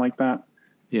something like that.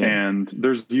 Yeah. And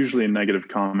there's usually a negative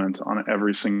comment on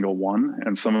every single one.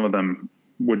 And some of them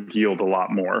would yield a lot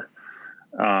more.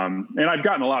 And I've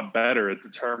gotten a lot better at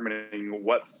determining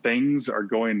what things are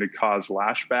going to cause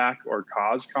lashback or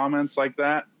cause comments like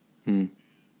that.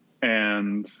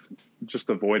 And just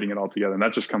avoiding it altogether. And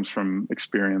that just comes from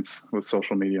experience with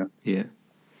social media. Yeah.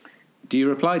 Do you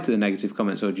reply to the negative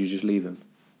comments, or do you just leave them?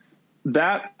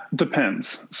 That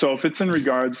depends. So if it's in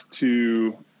regards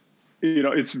to,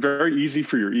 it's very easy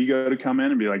for your ego to come in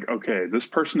and be like, okay, this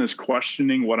person is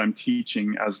questioning what I'm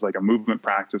teaching as like a movement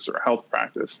practice or a health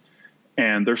practice.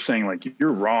 And they're saying like,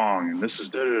 you're wrong. And this is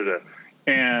da-da-da-da.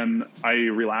 And I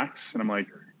relax and I'm like,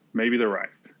 maybe they're right.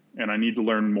 And I need to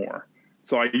learn more.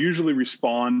 So I usually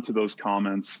respond to those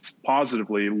comments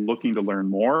positively, looking to learn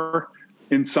more.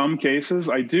 In some cases,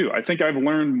 I do. I think I've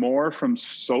learned more from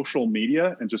social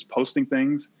media and just posting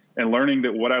things and learning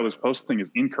that what I was posting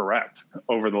is incorrect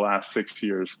over the last 6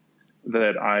 years,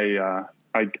 that I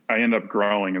end up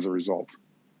growing as a result.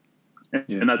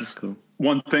 And that's cool.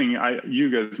 One thing,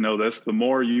 you guys know this, the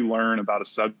more you learn about a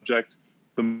subject,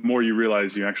 the more you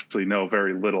realize you actually know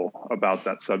very little about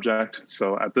that subject.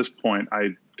 So at this point, I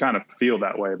kind of feel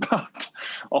that way about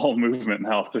all movement and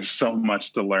health. There's so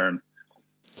much to learn.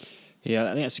 Yeah,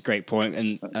 I think that's a great point,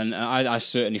 and I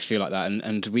certainly feel like that.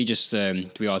 And we just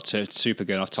we are super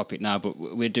going off topic now, but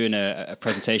we're doing a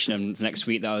presentation next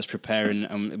week that I was preparing,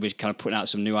 and we're kind of putting out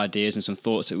some new ideas and some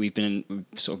thoughts that we've been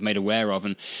sort of made aware of,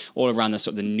 and all around the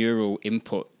sort of the neural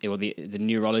input or the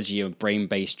neurology of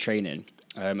brain-based training.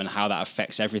 And how that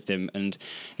affects everything, and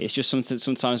it's just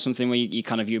something where you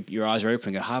kind of your eyes are open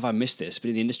and go, how have I missed this? Been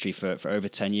in the industry for over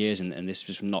 10 years, and this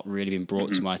was not really been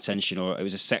brought to my attention, or it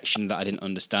was a section that I didn't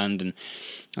understand. And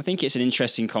I think it's an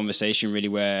interesting conversation, really,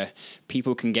 where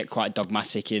people can get quite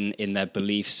dogmatic in their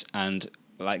beliefs, and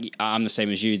like I'm the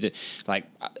same as you. That like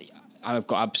I've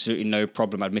got absolutely no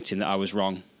problem admitting that I was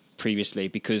wrong previously,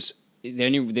 because the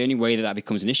only way that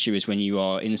becomes an issue is when you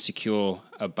are insecure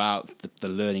about the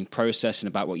learning process and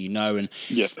about what you know. And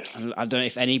yes. I don't know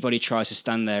if anybody tries to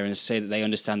stand there and say that they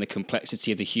understand the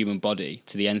complexity of the human body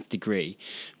to the nth degree,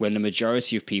 when the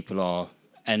majority of people are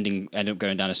end up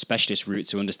going down a specialist route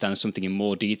to understand something in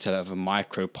more detail of a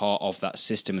micro part of that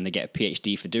system, and they get a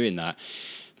PhD for doing that.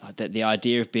 The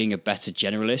idea of being a better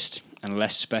generalist and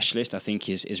less specialist, I think,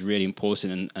 is really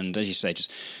important. And as you say, just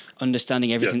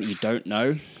understanding everything that you don't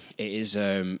know. It is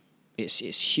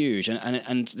it's huge,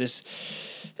 and this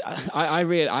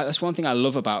that's one thing I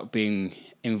love about being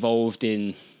involved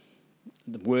in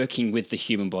working with the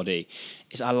human body,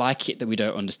 is I like it that we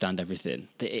don't understand everything.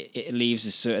 It leaves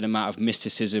a certain amount of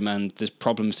mysticism, and there's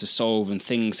problems to solve and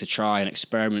things to try and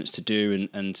experiments to do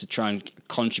and to try and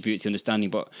contribute to understanding.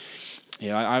 But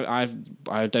I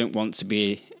don't want to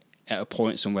be at a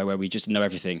point somewhere where we just know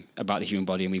everything about the human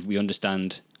body and we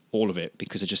understand all of it,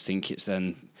 because I just think it's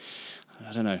then,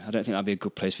 I don't know, I don't think that'd be a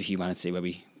good place for humanity, where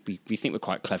we think we're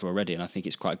quite clever already, and I think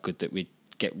it's quite good that we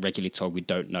get regularly told we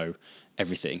don't know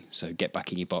everything. So get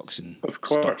back in your box and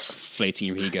stop inflating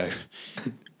your ego.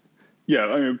 Yeah,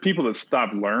 I mean, people that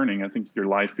stop learning, I think your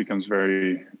life becomes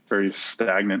very, very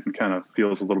stagnant and kind of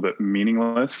feels a little bit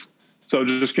meaningless. So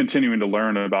just continuing to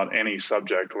learn about any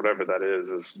subject, whatever that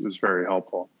is very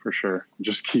helpful, for sure.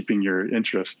 Just keeping your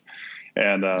interest.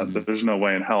 And there's no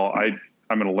way in hell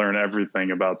I'm going to learn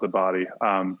everything about the body.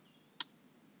 And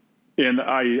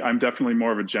I'm definitely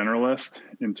more of a generalist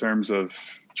in terms of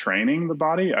training the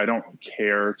body. I don't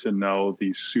care to know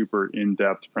these super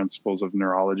in-depth principles of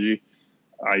neurology.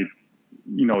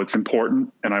 It's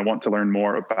important, and I want to learn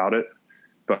more about it.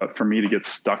 But for me to get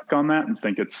stuck on that and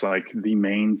think it's like the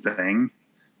main thing,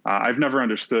 I've never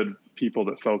understood people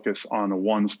that focus on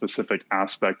one specific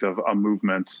aspect of a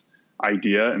movement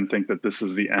idea and think that this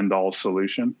is the end all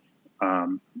solution.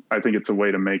 I think it's a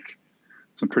way to make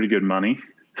some pretty good money,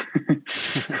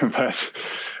 but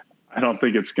I don't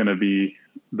think it's going to be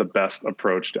the best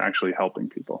approach to actually helping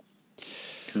people.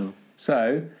 Cool.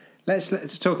 So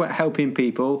let's talk about helping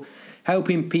people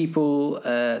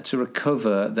to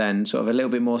recover, then sort of a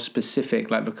little bit more specific,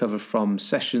 like recover from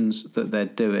sessions that they're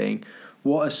doing.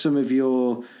 What are some of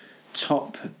your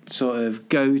top sort of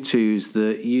go-tos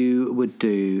that you would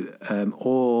do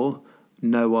or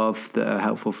know of that are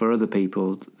helpful for other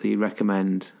people that you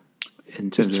recommend in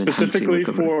terms of specifically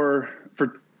for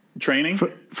training?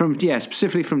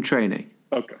 Specifically from training.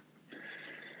 Okay.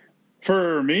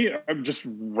 For me, I'm just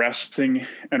resting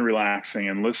and relaxing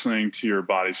and listening to your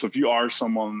body. So if you are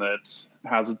someone that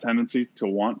has a tendency to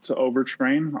want to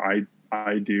overtrain,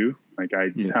 I do. Like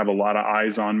I have a lot of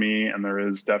eyes on me, and there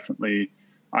is definitely,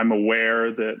 I'm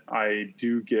aware that I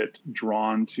do get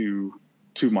drawn to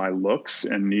my looks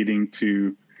and needing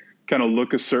to kind of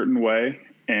look a certain way.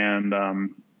 And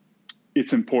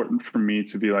it's important for me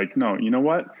to be like, no, you know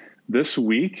what? This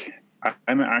week,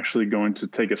 I'm actually going to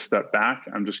take a step back.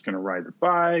 I'm just going to ride the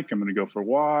bike. I'm going to go for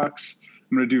walks.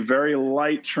 I'm going to do very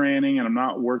light training, and I'm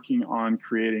not working on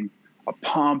creating a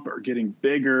pump or getting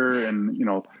bigger. And,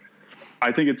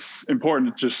 I think it's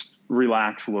important to just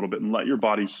relax a little bit and let your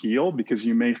body heal, because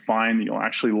you may find that you'll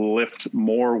actually lift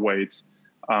more weight.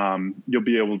 You'll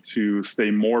be able to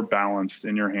stay more balanced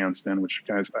in your handstand, which,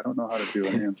 guys, I don't know how to do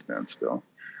a handstand still.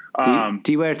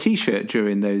 Do you wear a T-shirt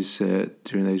during those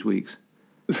weeks?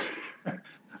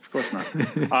 Of course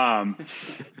not.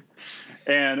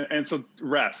 And so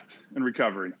rest and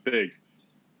recovery, big.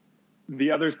 The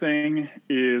other thing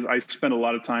is I spend a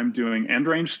lot of time doing end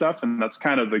range stuff, and that's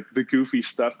kind of the goofy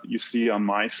stuff that you see on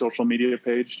my social media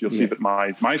page. You'll see that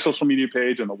my social media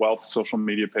page and the Wealth social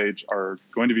media page are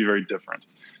going to be very different.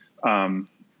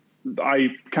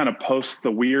 I kind of post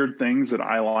the weird things that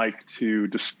I like to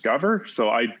discover. So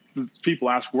people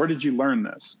ask, where did you learn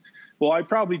this? Well, I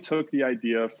probably took the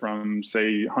idea from,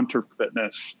 say, Hunter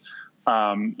Fitness,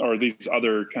 or these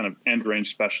other kind of end range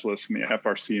specialists in the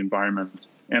FRC environment.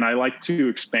 And I like to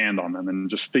expand on them and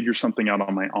just figure something out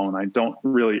on my own. I don't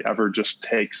really ever just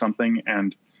take something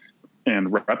and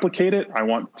replicate it. I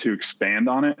want to expand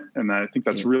on it. And I think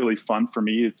that's really fun for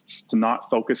me. It's to not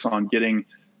focus on getting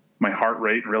my heart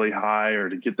rate really high or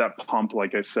to get that pump,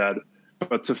 like I said,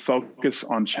 but to focus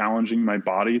on challenging my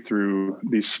body through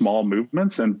these small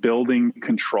movements and building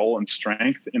control and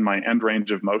strength in my end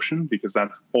range of motion, because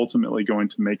that's ultimately going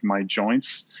to make my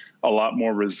joints a lot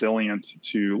more resilient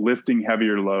to lifting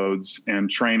heavier loads and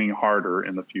training harder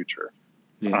in the future.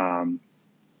 Yeah.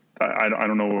 I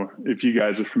don't know if you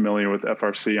guys are familiar with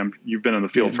FRC. You've been in the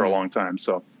field for a long time.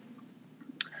 So,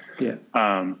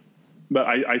 but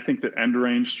I think that end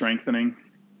range strengthening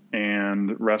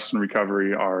and rest and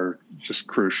recovery are just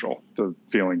crucial to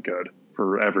feeling good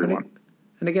for everyone.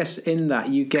 And I guess in that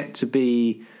you get to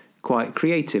be quite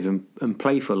creative and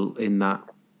playful in that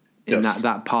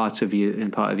that part of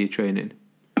your training.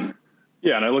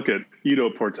 Yeah, and I look at Ido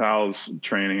Portal's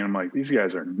training and I'm like, these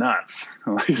guys are nuts.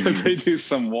 They do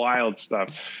some wild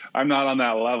stuff. I'm not on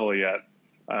that level yet.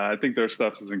 I think their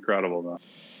stuff is incredible though.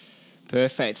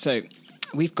 Perfect. So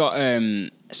we've got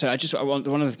one of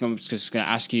the things I was just going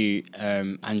to ask you,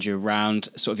 Andrew, around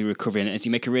sort of your recovery, and as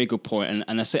you make a really good point,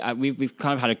 and I say we've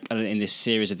kind of had in this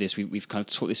series of this, we've kind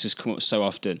of taught this has come up so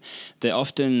often that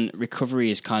often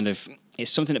recovery is kind of, it's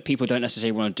something that people don't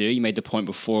necessarily want to do. You made the point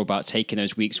before about taking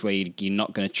those weeks where you're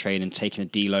not going to train and taking a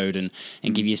deload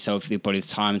and give yourself the body the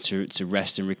time to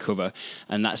rest and recover,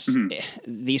 and that's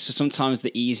these are sometimes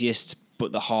the easiest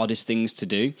but the hardest things to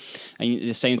do. And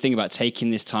the same thing about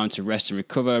taking this time to rest and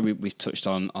recover. We've touched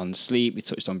on sleep, we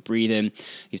touched on breathing,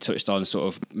 you've touched on sort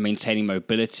of maintaining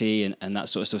mobility and that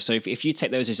sort of stuff. So if you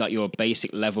take those as like your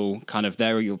basic level, kind of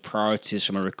there are your priorities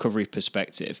from a recovery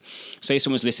perspective. Say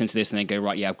someone's listening to this and they go,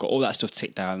 right, yeah, I've got all that stuff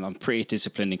ticked down, I'm pretty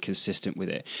disciplined and consistent with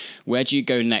it. Where do you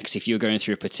go next if you're going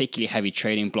through a particularly heavy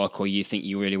training block, or you think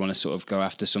you really want to sort of go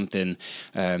after something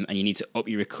and you need to up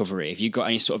your recovery? Have you got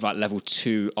any sort of like level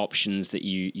 2 options that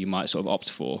you might sort of opt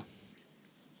for?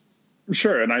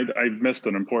 Sure. And I missed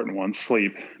an important one,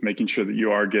 sleep, making sure that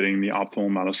you are getting the optimal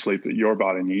amount of sleep that your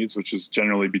body needs, which is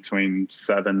generally between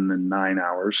 7 and 9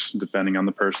 hours, depending on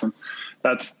the person.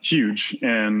 That's huge.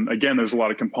 And again, there's a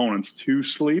lot of components to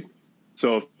sleep.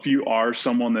 So if you are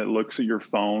someone that looks at your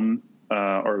phone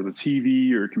or the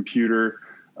TV or computer,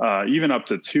 even up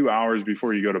to 2 hours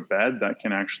before you go to bed, that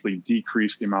can actually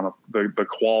decrease the amount of the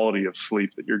quality of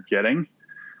sleep that you're getting.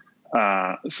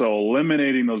 So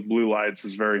eliminating those blue lights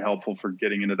is very helpful for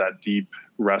getting into that deep,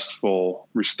 restful,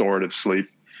 restorative sleep.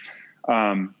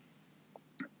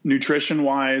 Nutrition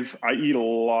wise, I eat a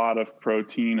lot of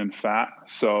protein and fat.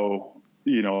 So,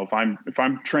 if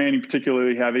I'm training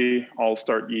particularly heavy, I'll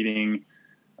start eating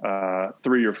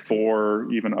 3 or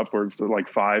 4, even upwards to like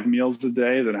 5 meals a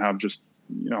day that have just,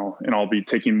 and I'll be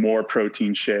taking more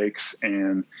protein shakes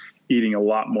and eating a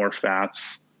lot more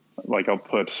fats. Like I'll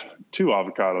put 2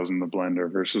 avocados in the blender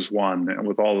versus 1, and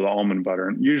with all of the almond butter.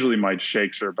 And usually my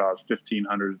shakes are about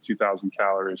 1,500 to 2,000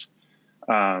 calories.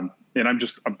 And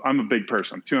I'm a big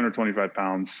person, 225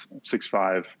 pounds,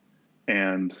 6'5".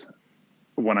 And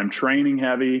when I'm training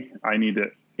heavy, I need to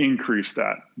increase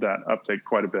that uptake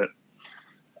quite a bit.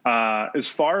 As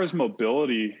far as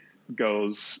mobility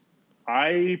goes,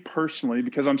 I personally,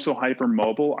 because I'm so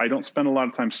hypermobile, I don't spend a lot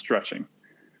of time stretching.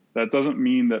 That doesn't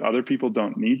mean that other people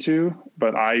don't need to,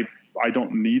 but I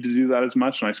don't need to do that as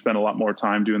much. And I spend a lot more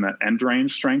time doing that end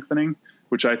range strengthening,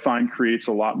 which I find creates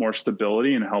a lot more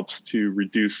stability and helps to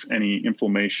reduce any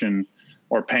inflammation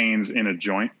or pains in a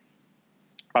joint.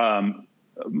 In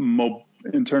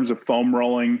terms of foam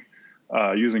rolling,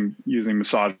 using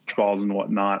massage balls and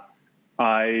whatnot,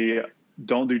 I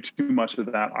don't do too much of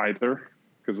that either,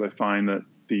 because I find that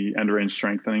the end range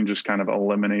strengthening just kind of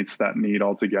eliminates that need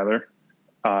altogether.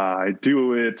 I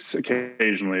do it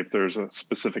occasionally if there's a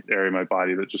specific area of my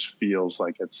body that just feels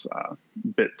like it's a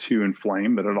bit too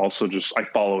inflamed, but I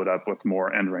follow it up with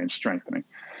more end range strengthening.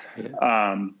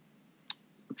 Yeah.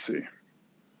 Let's see.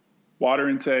 Water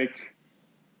intake,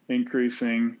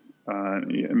 increasing,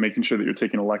 making sure that you're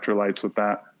taking electrolytes with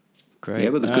that. Great.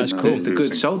 Yeah, but the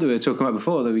good salt that we were talking about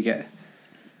before, that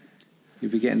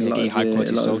you'll be getting a lot of high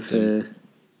quality salt.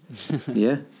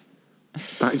 Yeah.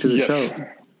 Back to the salt.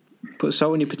 Put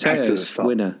salt in your potatoes,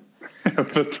 winner.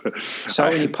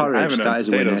 Salt in your porridge, that is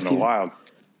a winner. If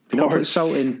you not put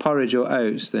salt in porridge or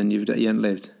oats, then you haven't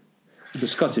lived. It's the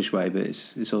Scottish way, but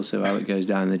it's also how it goes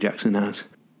down in the Jackson house.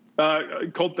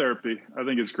 Cold therapy, I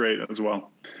think it's great as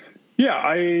well. Yeah,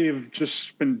 I've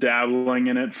just been dabbling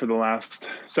in it for the last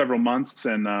several months,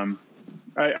 and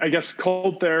I guess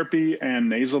cold therapy and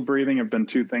nasal breathing have been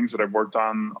two things that I've worked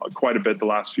on quite a bit the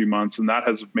last few months, and that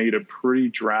has made a pretty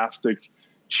drastic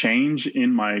change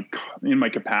in my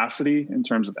capacity in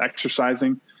terms of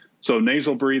exercising. So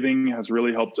nasal breathing has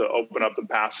really helped to open up the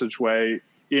passageway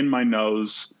in my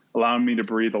nose, allowing me to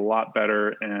breathe a lot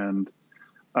better. And,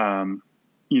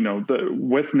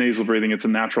 with nasal breathing, it's a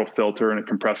natural filter and it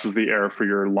compresses the air for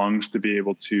your lungs to be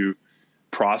able to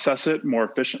process it more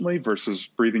efficiently versus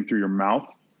breathing through your mouth.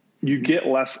 You get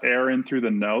less air in through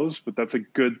the nose, but that's a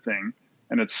good thing.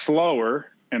 And it's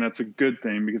slower, and it's a good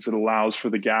thing because it allows for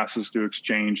the gases to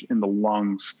exchange in the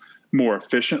lungs more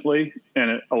efficiently. And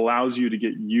it allows you to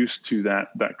get used to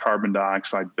that carbon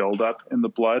dioxide buildup in the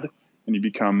blood, and you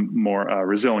become more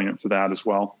resilient to that as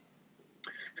well.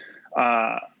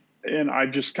 And I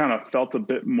just kind of felt a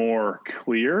bit more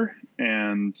clear,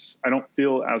 and I don't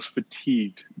feel as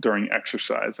fatigued during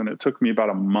exercise. And it took me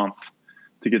about a month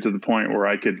to get to the point where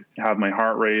I could have my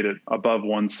heart rate at above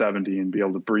 170 and be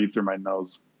able to breathe through my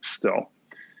nose still.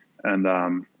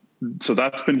 And so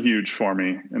that's been huge for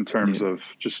me in terms of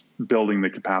just building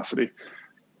the capacity.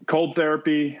 Cold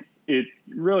therapy, it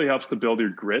really helps to build your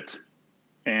grit,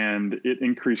 and it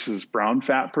increases brown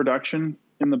fat production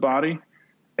in the body.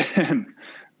 And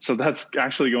so that's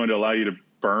actually going to allow you to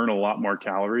burn a lot more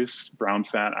calories. Brown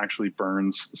fat actually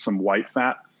burns some white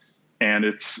fat, and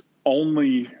it's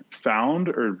only found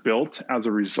or built as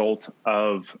a result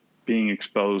of being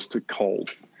exposed to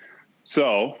cold.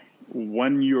 So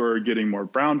when you're getting more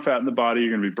brown fat in the body,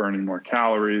 you're going to be burning more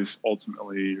calories.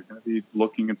 Ultimately, you're going to be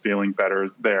looking and feeling better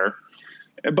there.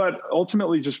 But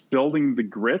ultimately, just building the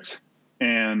grit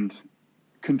and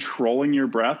controlling your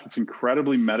breath. It's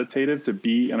incredibly meditative to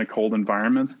be in a cold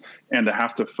environment and to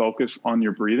have to focus on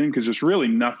your breathing, because there's really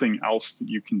nothing else that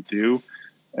you can do.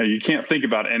 You can't think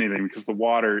about anything because the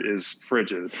water is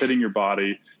frigid. It's hitting your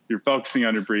body. You're focusing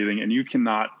on your breathing, and you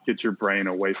cannot get your brain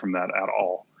away from that at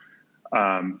all.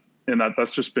 And that's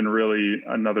just been really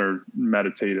another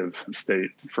meditative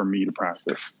state for me to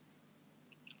practice.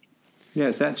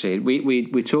 Yes, actually,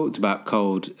 we talked about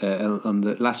cold on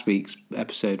the last week's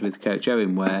episode with Coach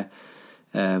Owen, where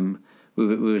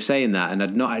we were saying that, and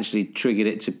I'd not actually triggered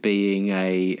it to being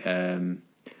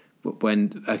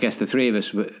when I guess the three of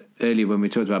us were earlier when we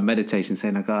talked about meditation,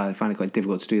 saying like, I find it quite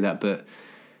difficult to do that, but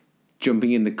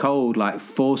jumping in the cold like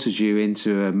forces you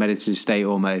into a meditative state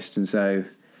almost, and so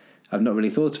I've not really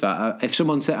thought about it. If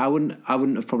someone said, I wouldn't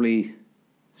have probably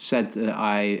said that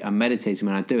I am meditating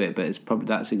when I do it, but it's probably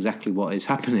that's exactly what is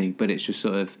happening. But it's just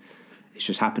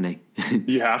happening.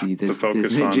 You have to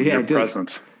focus on your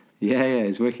present. Yeah,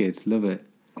 it's wicked. Love it.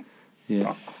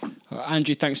 Yeah.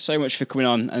 Andrew, thanks so much for coming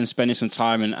on and spending some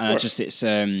time. And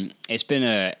it's been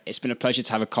a pleasure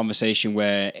to have a conversation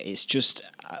where it's just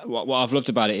what I've loved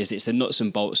about it is it's the nuts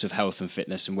and bolts of health and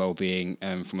fitness and well-being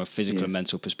from a physical and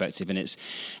mental perspective. And it's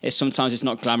sometimes it's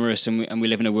not glamorous, and we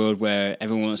live in a world where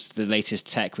everyone wants the latest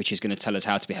tech, which is going to tell us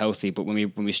how to be healthy. But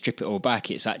when we strip it all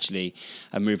back, it's actually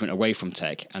a movement away from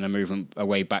tech and a movement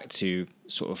away back to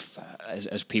sort of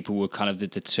as people were kind of the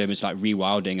terms like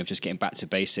rewilding of just getting back to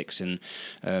basics and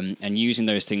using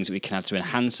those things that we can have to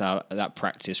enhance that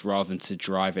practice rather than to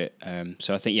drive it.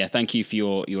 So I think, thank you for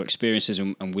your experiences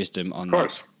and wisdom on that. Of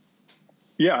course.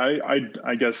 Yeah,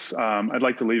 I guess I'd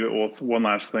like to leave it with one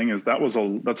last thing is that's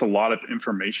a lot of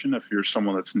information. If you're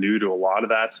someone that's new to a lot of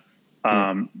that,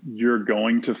 you're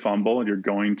going to fumble and you're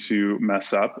going to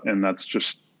mess up, and that's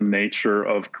just nature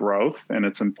of growth. And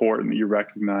it's important that you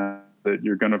recognize that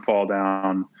you're going to fall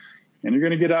down and you're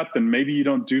going to get up, and maybe you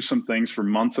don't do some things for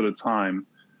months at a time.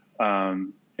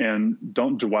 And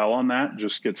don't dwell on that.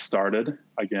 Just get started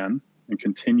again and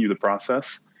continue the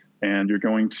process, and you're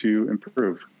going to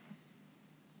improve.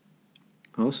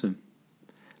 Awesome.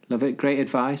 Love it. Great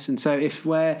advice. And so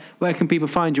where can people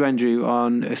find you, Andrew,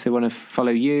 on if they want to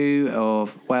follow you or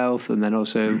Wealth, and then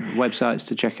also websites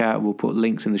to check out? We'll put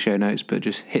links in the show notes, but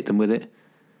just hit them with it.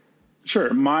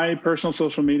 Sure. My personal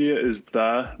social media is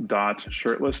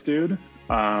the.shirtlessdude.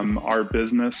 Our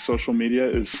business social media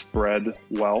is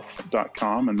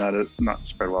spreadwealth.com, and that is not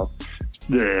spreadwealth.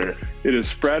 It is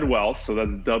spreadwealth. So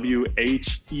that's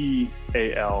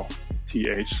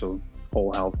WHEALTH. So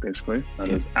whole health, basically. That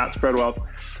is at spreadwealth.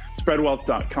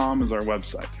 Spreadwealth.com is our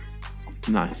website.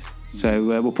 Nice.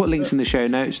 So we'll put links in the show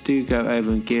notes. Do go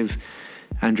over and give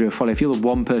Andrew a follow. If you're the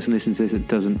one person listening to this that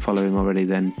doesn't follow him already,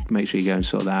 then make sure you go and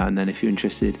sort that out. And then if you're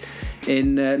interested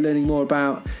in learning more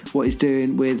about what he's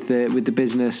doing with the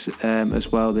business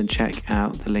as well, then check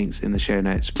out the links in the show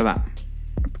notes for that.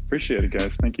 Appreciate it,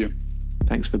 guys. Thank you.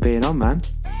 Thanks for being on, man.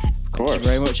 Of course. Thank you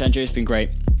very much, Andrew. It's been great.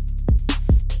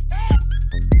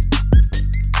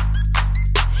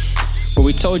 Well,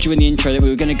 we told you in the intro that we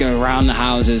were going to go around the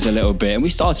houses a little bit, and we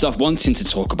started off wanting to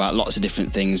talk about lots of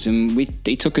different things, and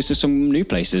he took us to some new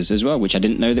places as well, which I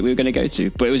didn't know that we were going to go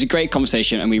to. But it was a great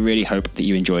conversation, and we really hope that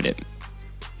you enjoyed it.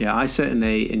 Yeah, I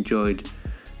certainly enjoyed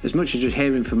as much as just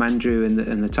hearing from Andrew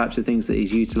and the types of things that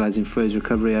he's utilising for his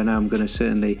recovery. I know I'm going to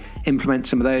certainly implement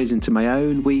some of those into my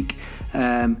own week,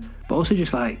 but also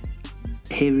just like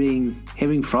hearing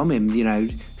from him, you know,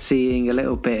 seeing a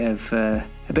little bit of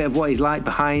what he's like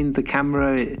behind the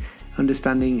camera,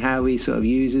 understanding how he sort of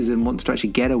uses and wants to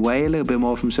actually get away a little bit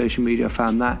more from social media. I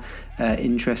found that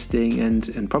interesting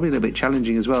and probably a little bit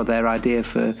challenging as well. Their idea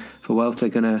for wealth, they're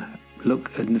going to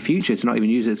look in the future to not even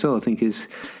use it at all, I think is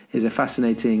a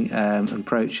fascinating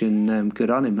approach, and good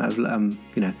on him.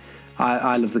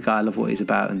 I love the guy, I love what he's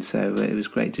about, and so it was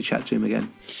great to chat to him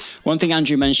again. One thing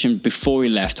Andrew mentioned before he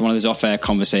left, one of those off-air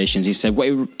conversations, he said,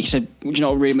 would you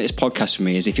know what really made this podcast for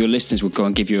me is if your listeners would go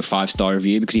and give you a 5-star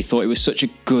review, because he thought it was such a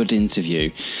good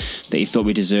interview that he thought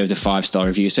we deserved a 5-star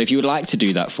review. So if you would like to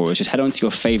do that for us, just head on to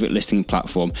your favourite listening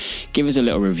platform, give us a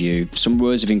little review, some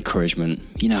words of encouragement.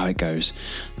 You know how it goes.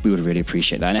 We would really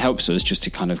appreciate that, and it helps us just to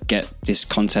kind of get this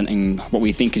content and what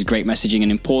we think is great messaging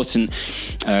and important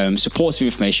supportive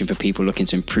information for people looking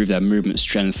to improve their movement,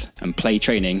 strength and play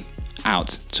training out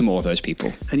to more of those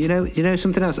people. And you know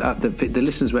something else, the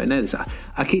listeners won't know this.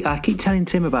 I keep telling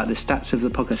Tim about the stats of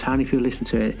the podcast, how many people listen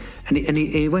to it, and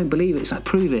he won't believe it. It's like,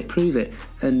 prove it.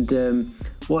 And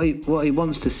what he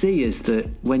wants to see is that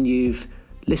when you've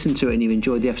listened to it and you've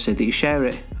enjoyed the episode, that you share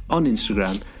it on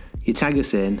Instagram, you tag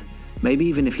us in. Maybe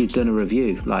even if you've done a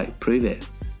review, like, prove it.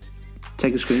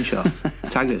 Take a screenshot,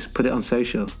 tag us, put it on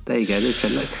social. There you go.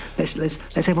 Let's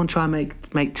everyone try and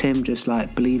make Tim just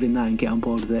like believe in that and get on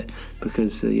board with it,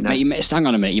 because you know. Mate, hang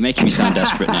on a minute. You're making me sound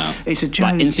desperate now. It's a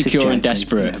joke. Like insecure and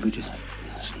desperate. You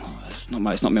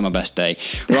know, It's not been my best day.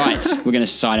 Right, we're going to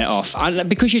sign it off. And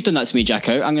because you've done that to me,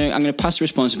 Jacko, I'm going to pass the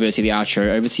responsibility of the outro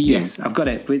over to you. Yes, I've got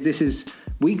it. This is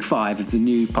week 5 of the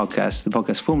new podcast, the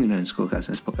podcast formerly known as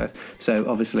Scorecast Podcast. So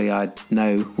obviously I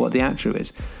know what the outro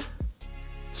is.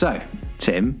 So,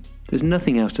 Tim, there's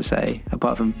nothing else to say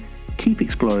apart from keep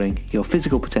exploring your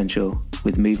physical potential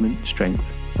with movement, strength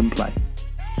and play.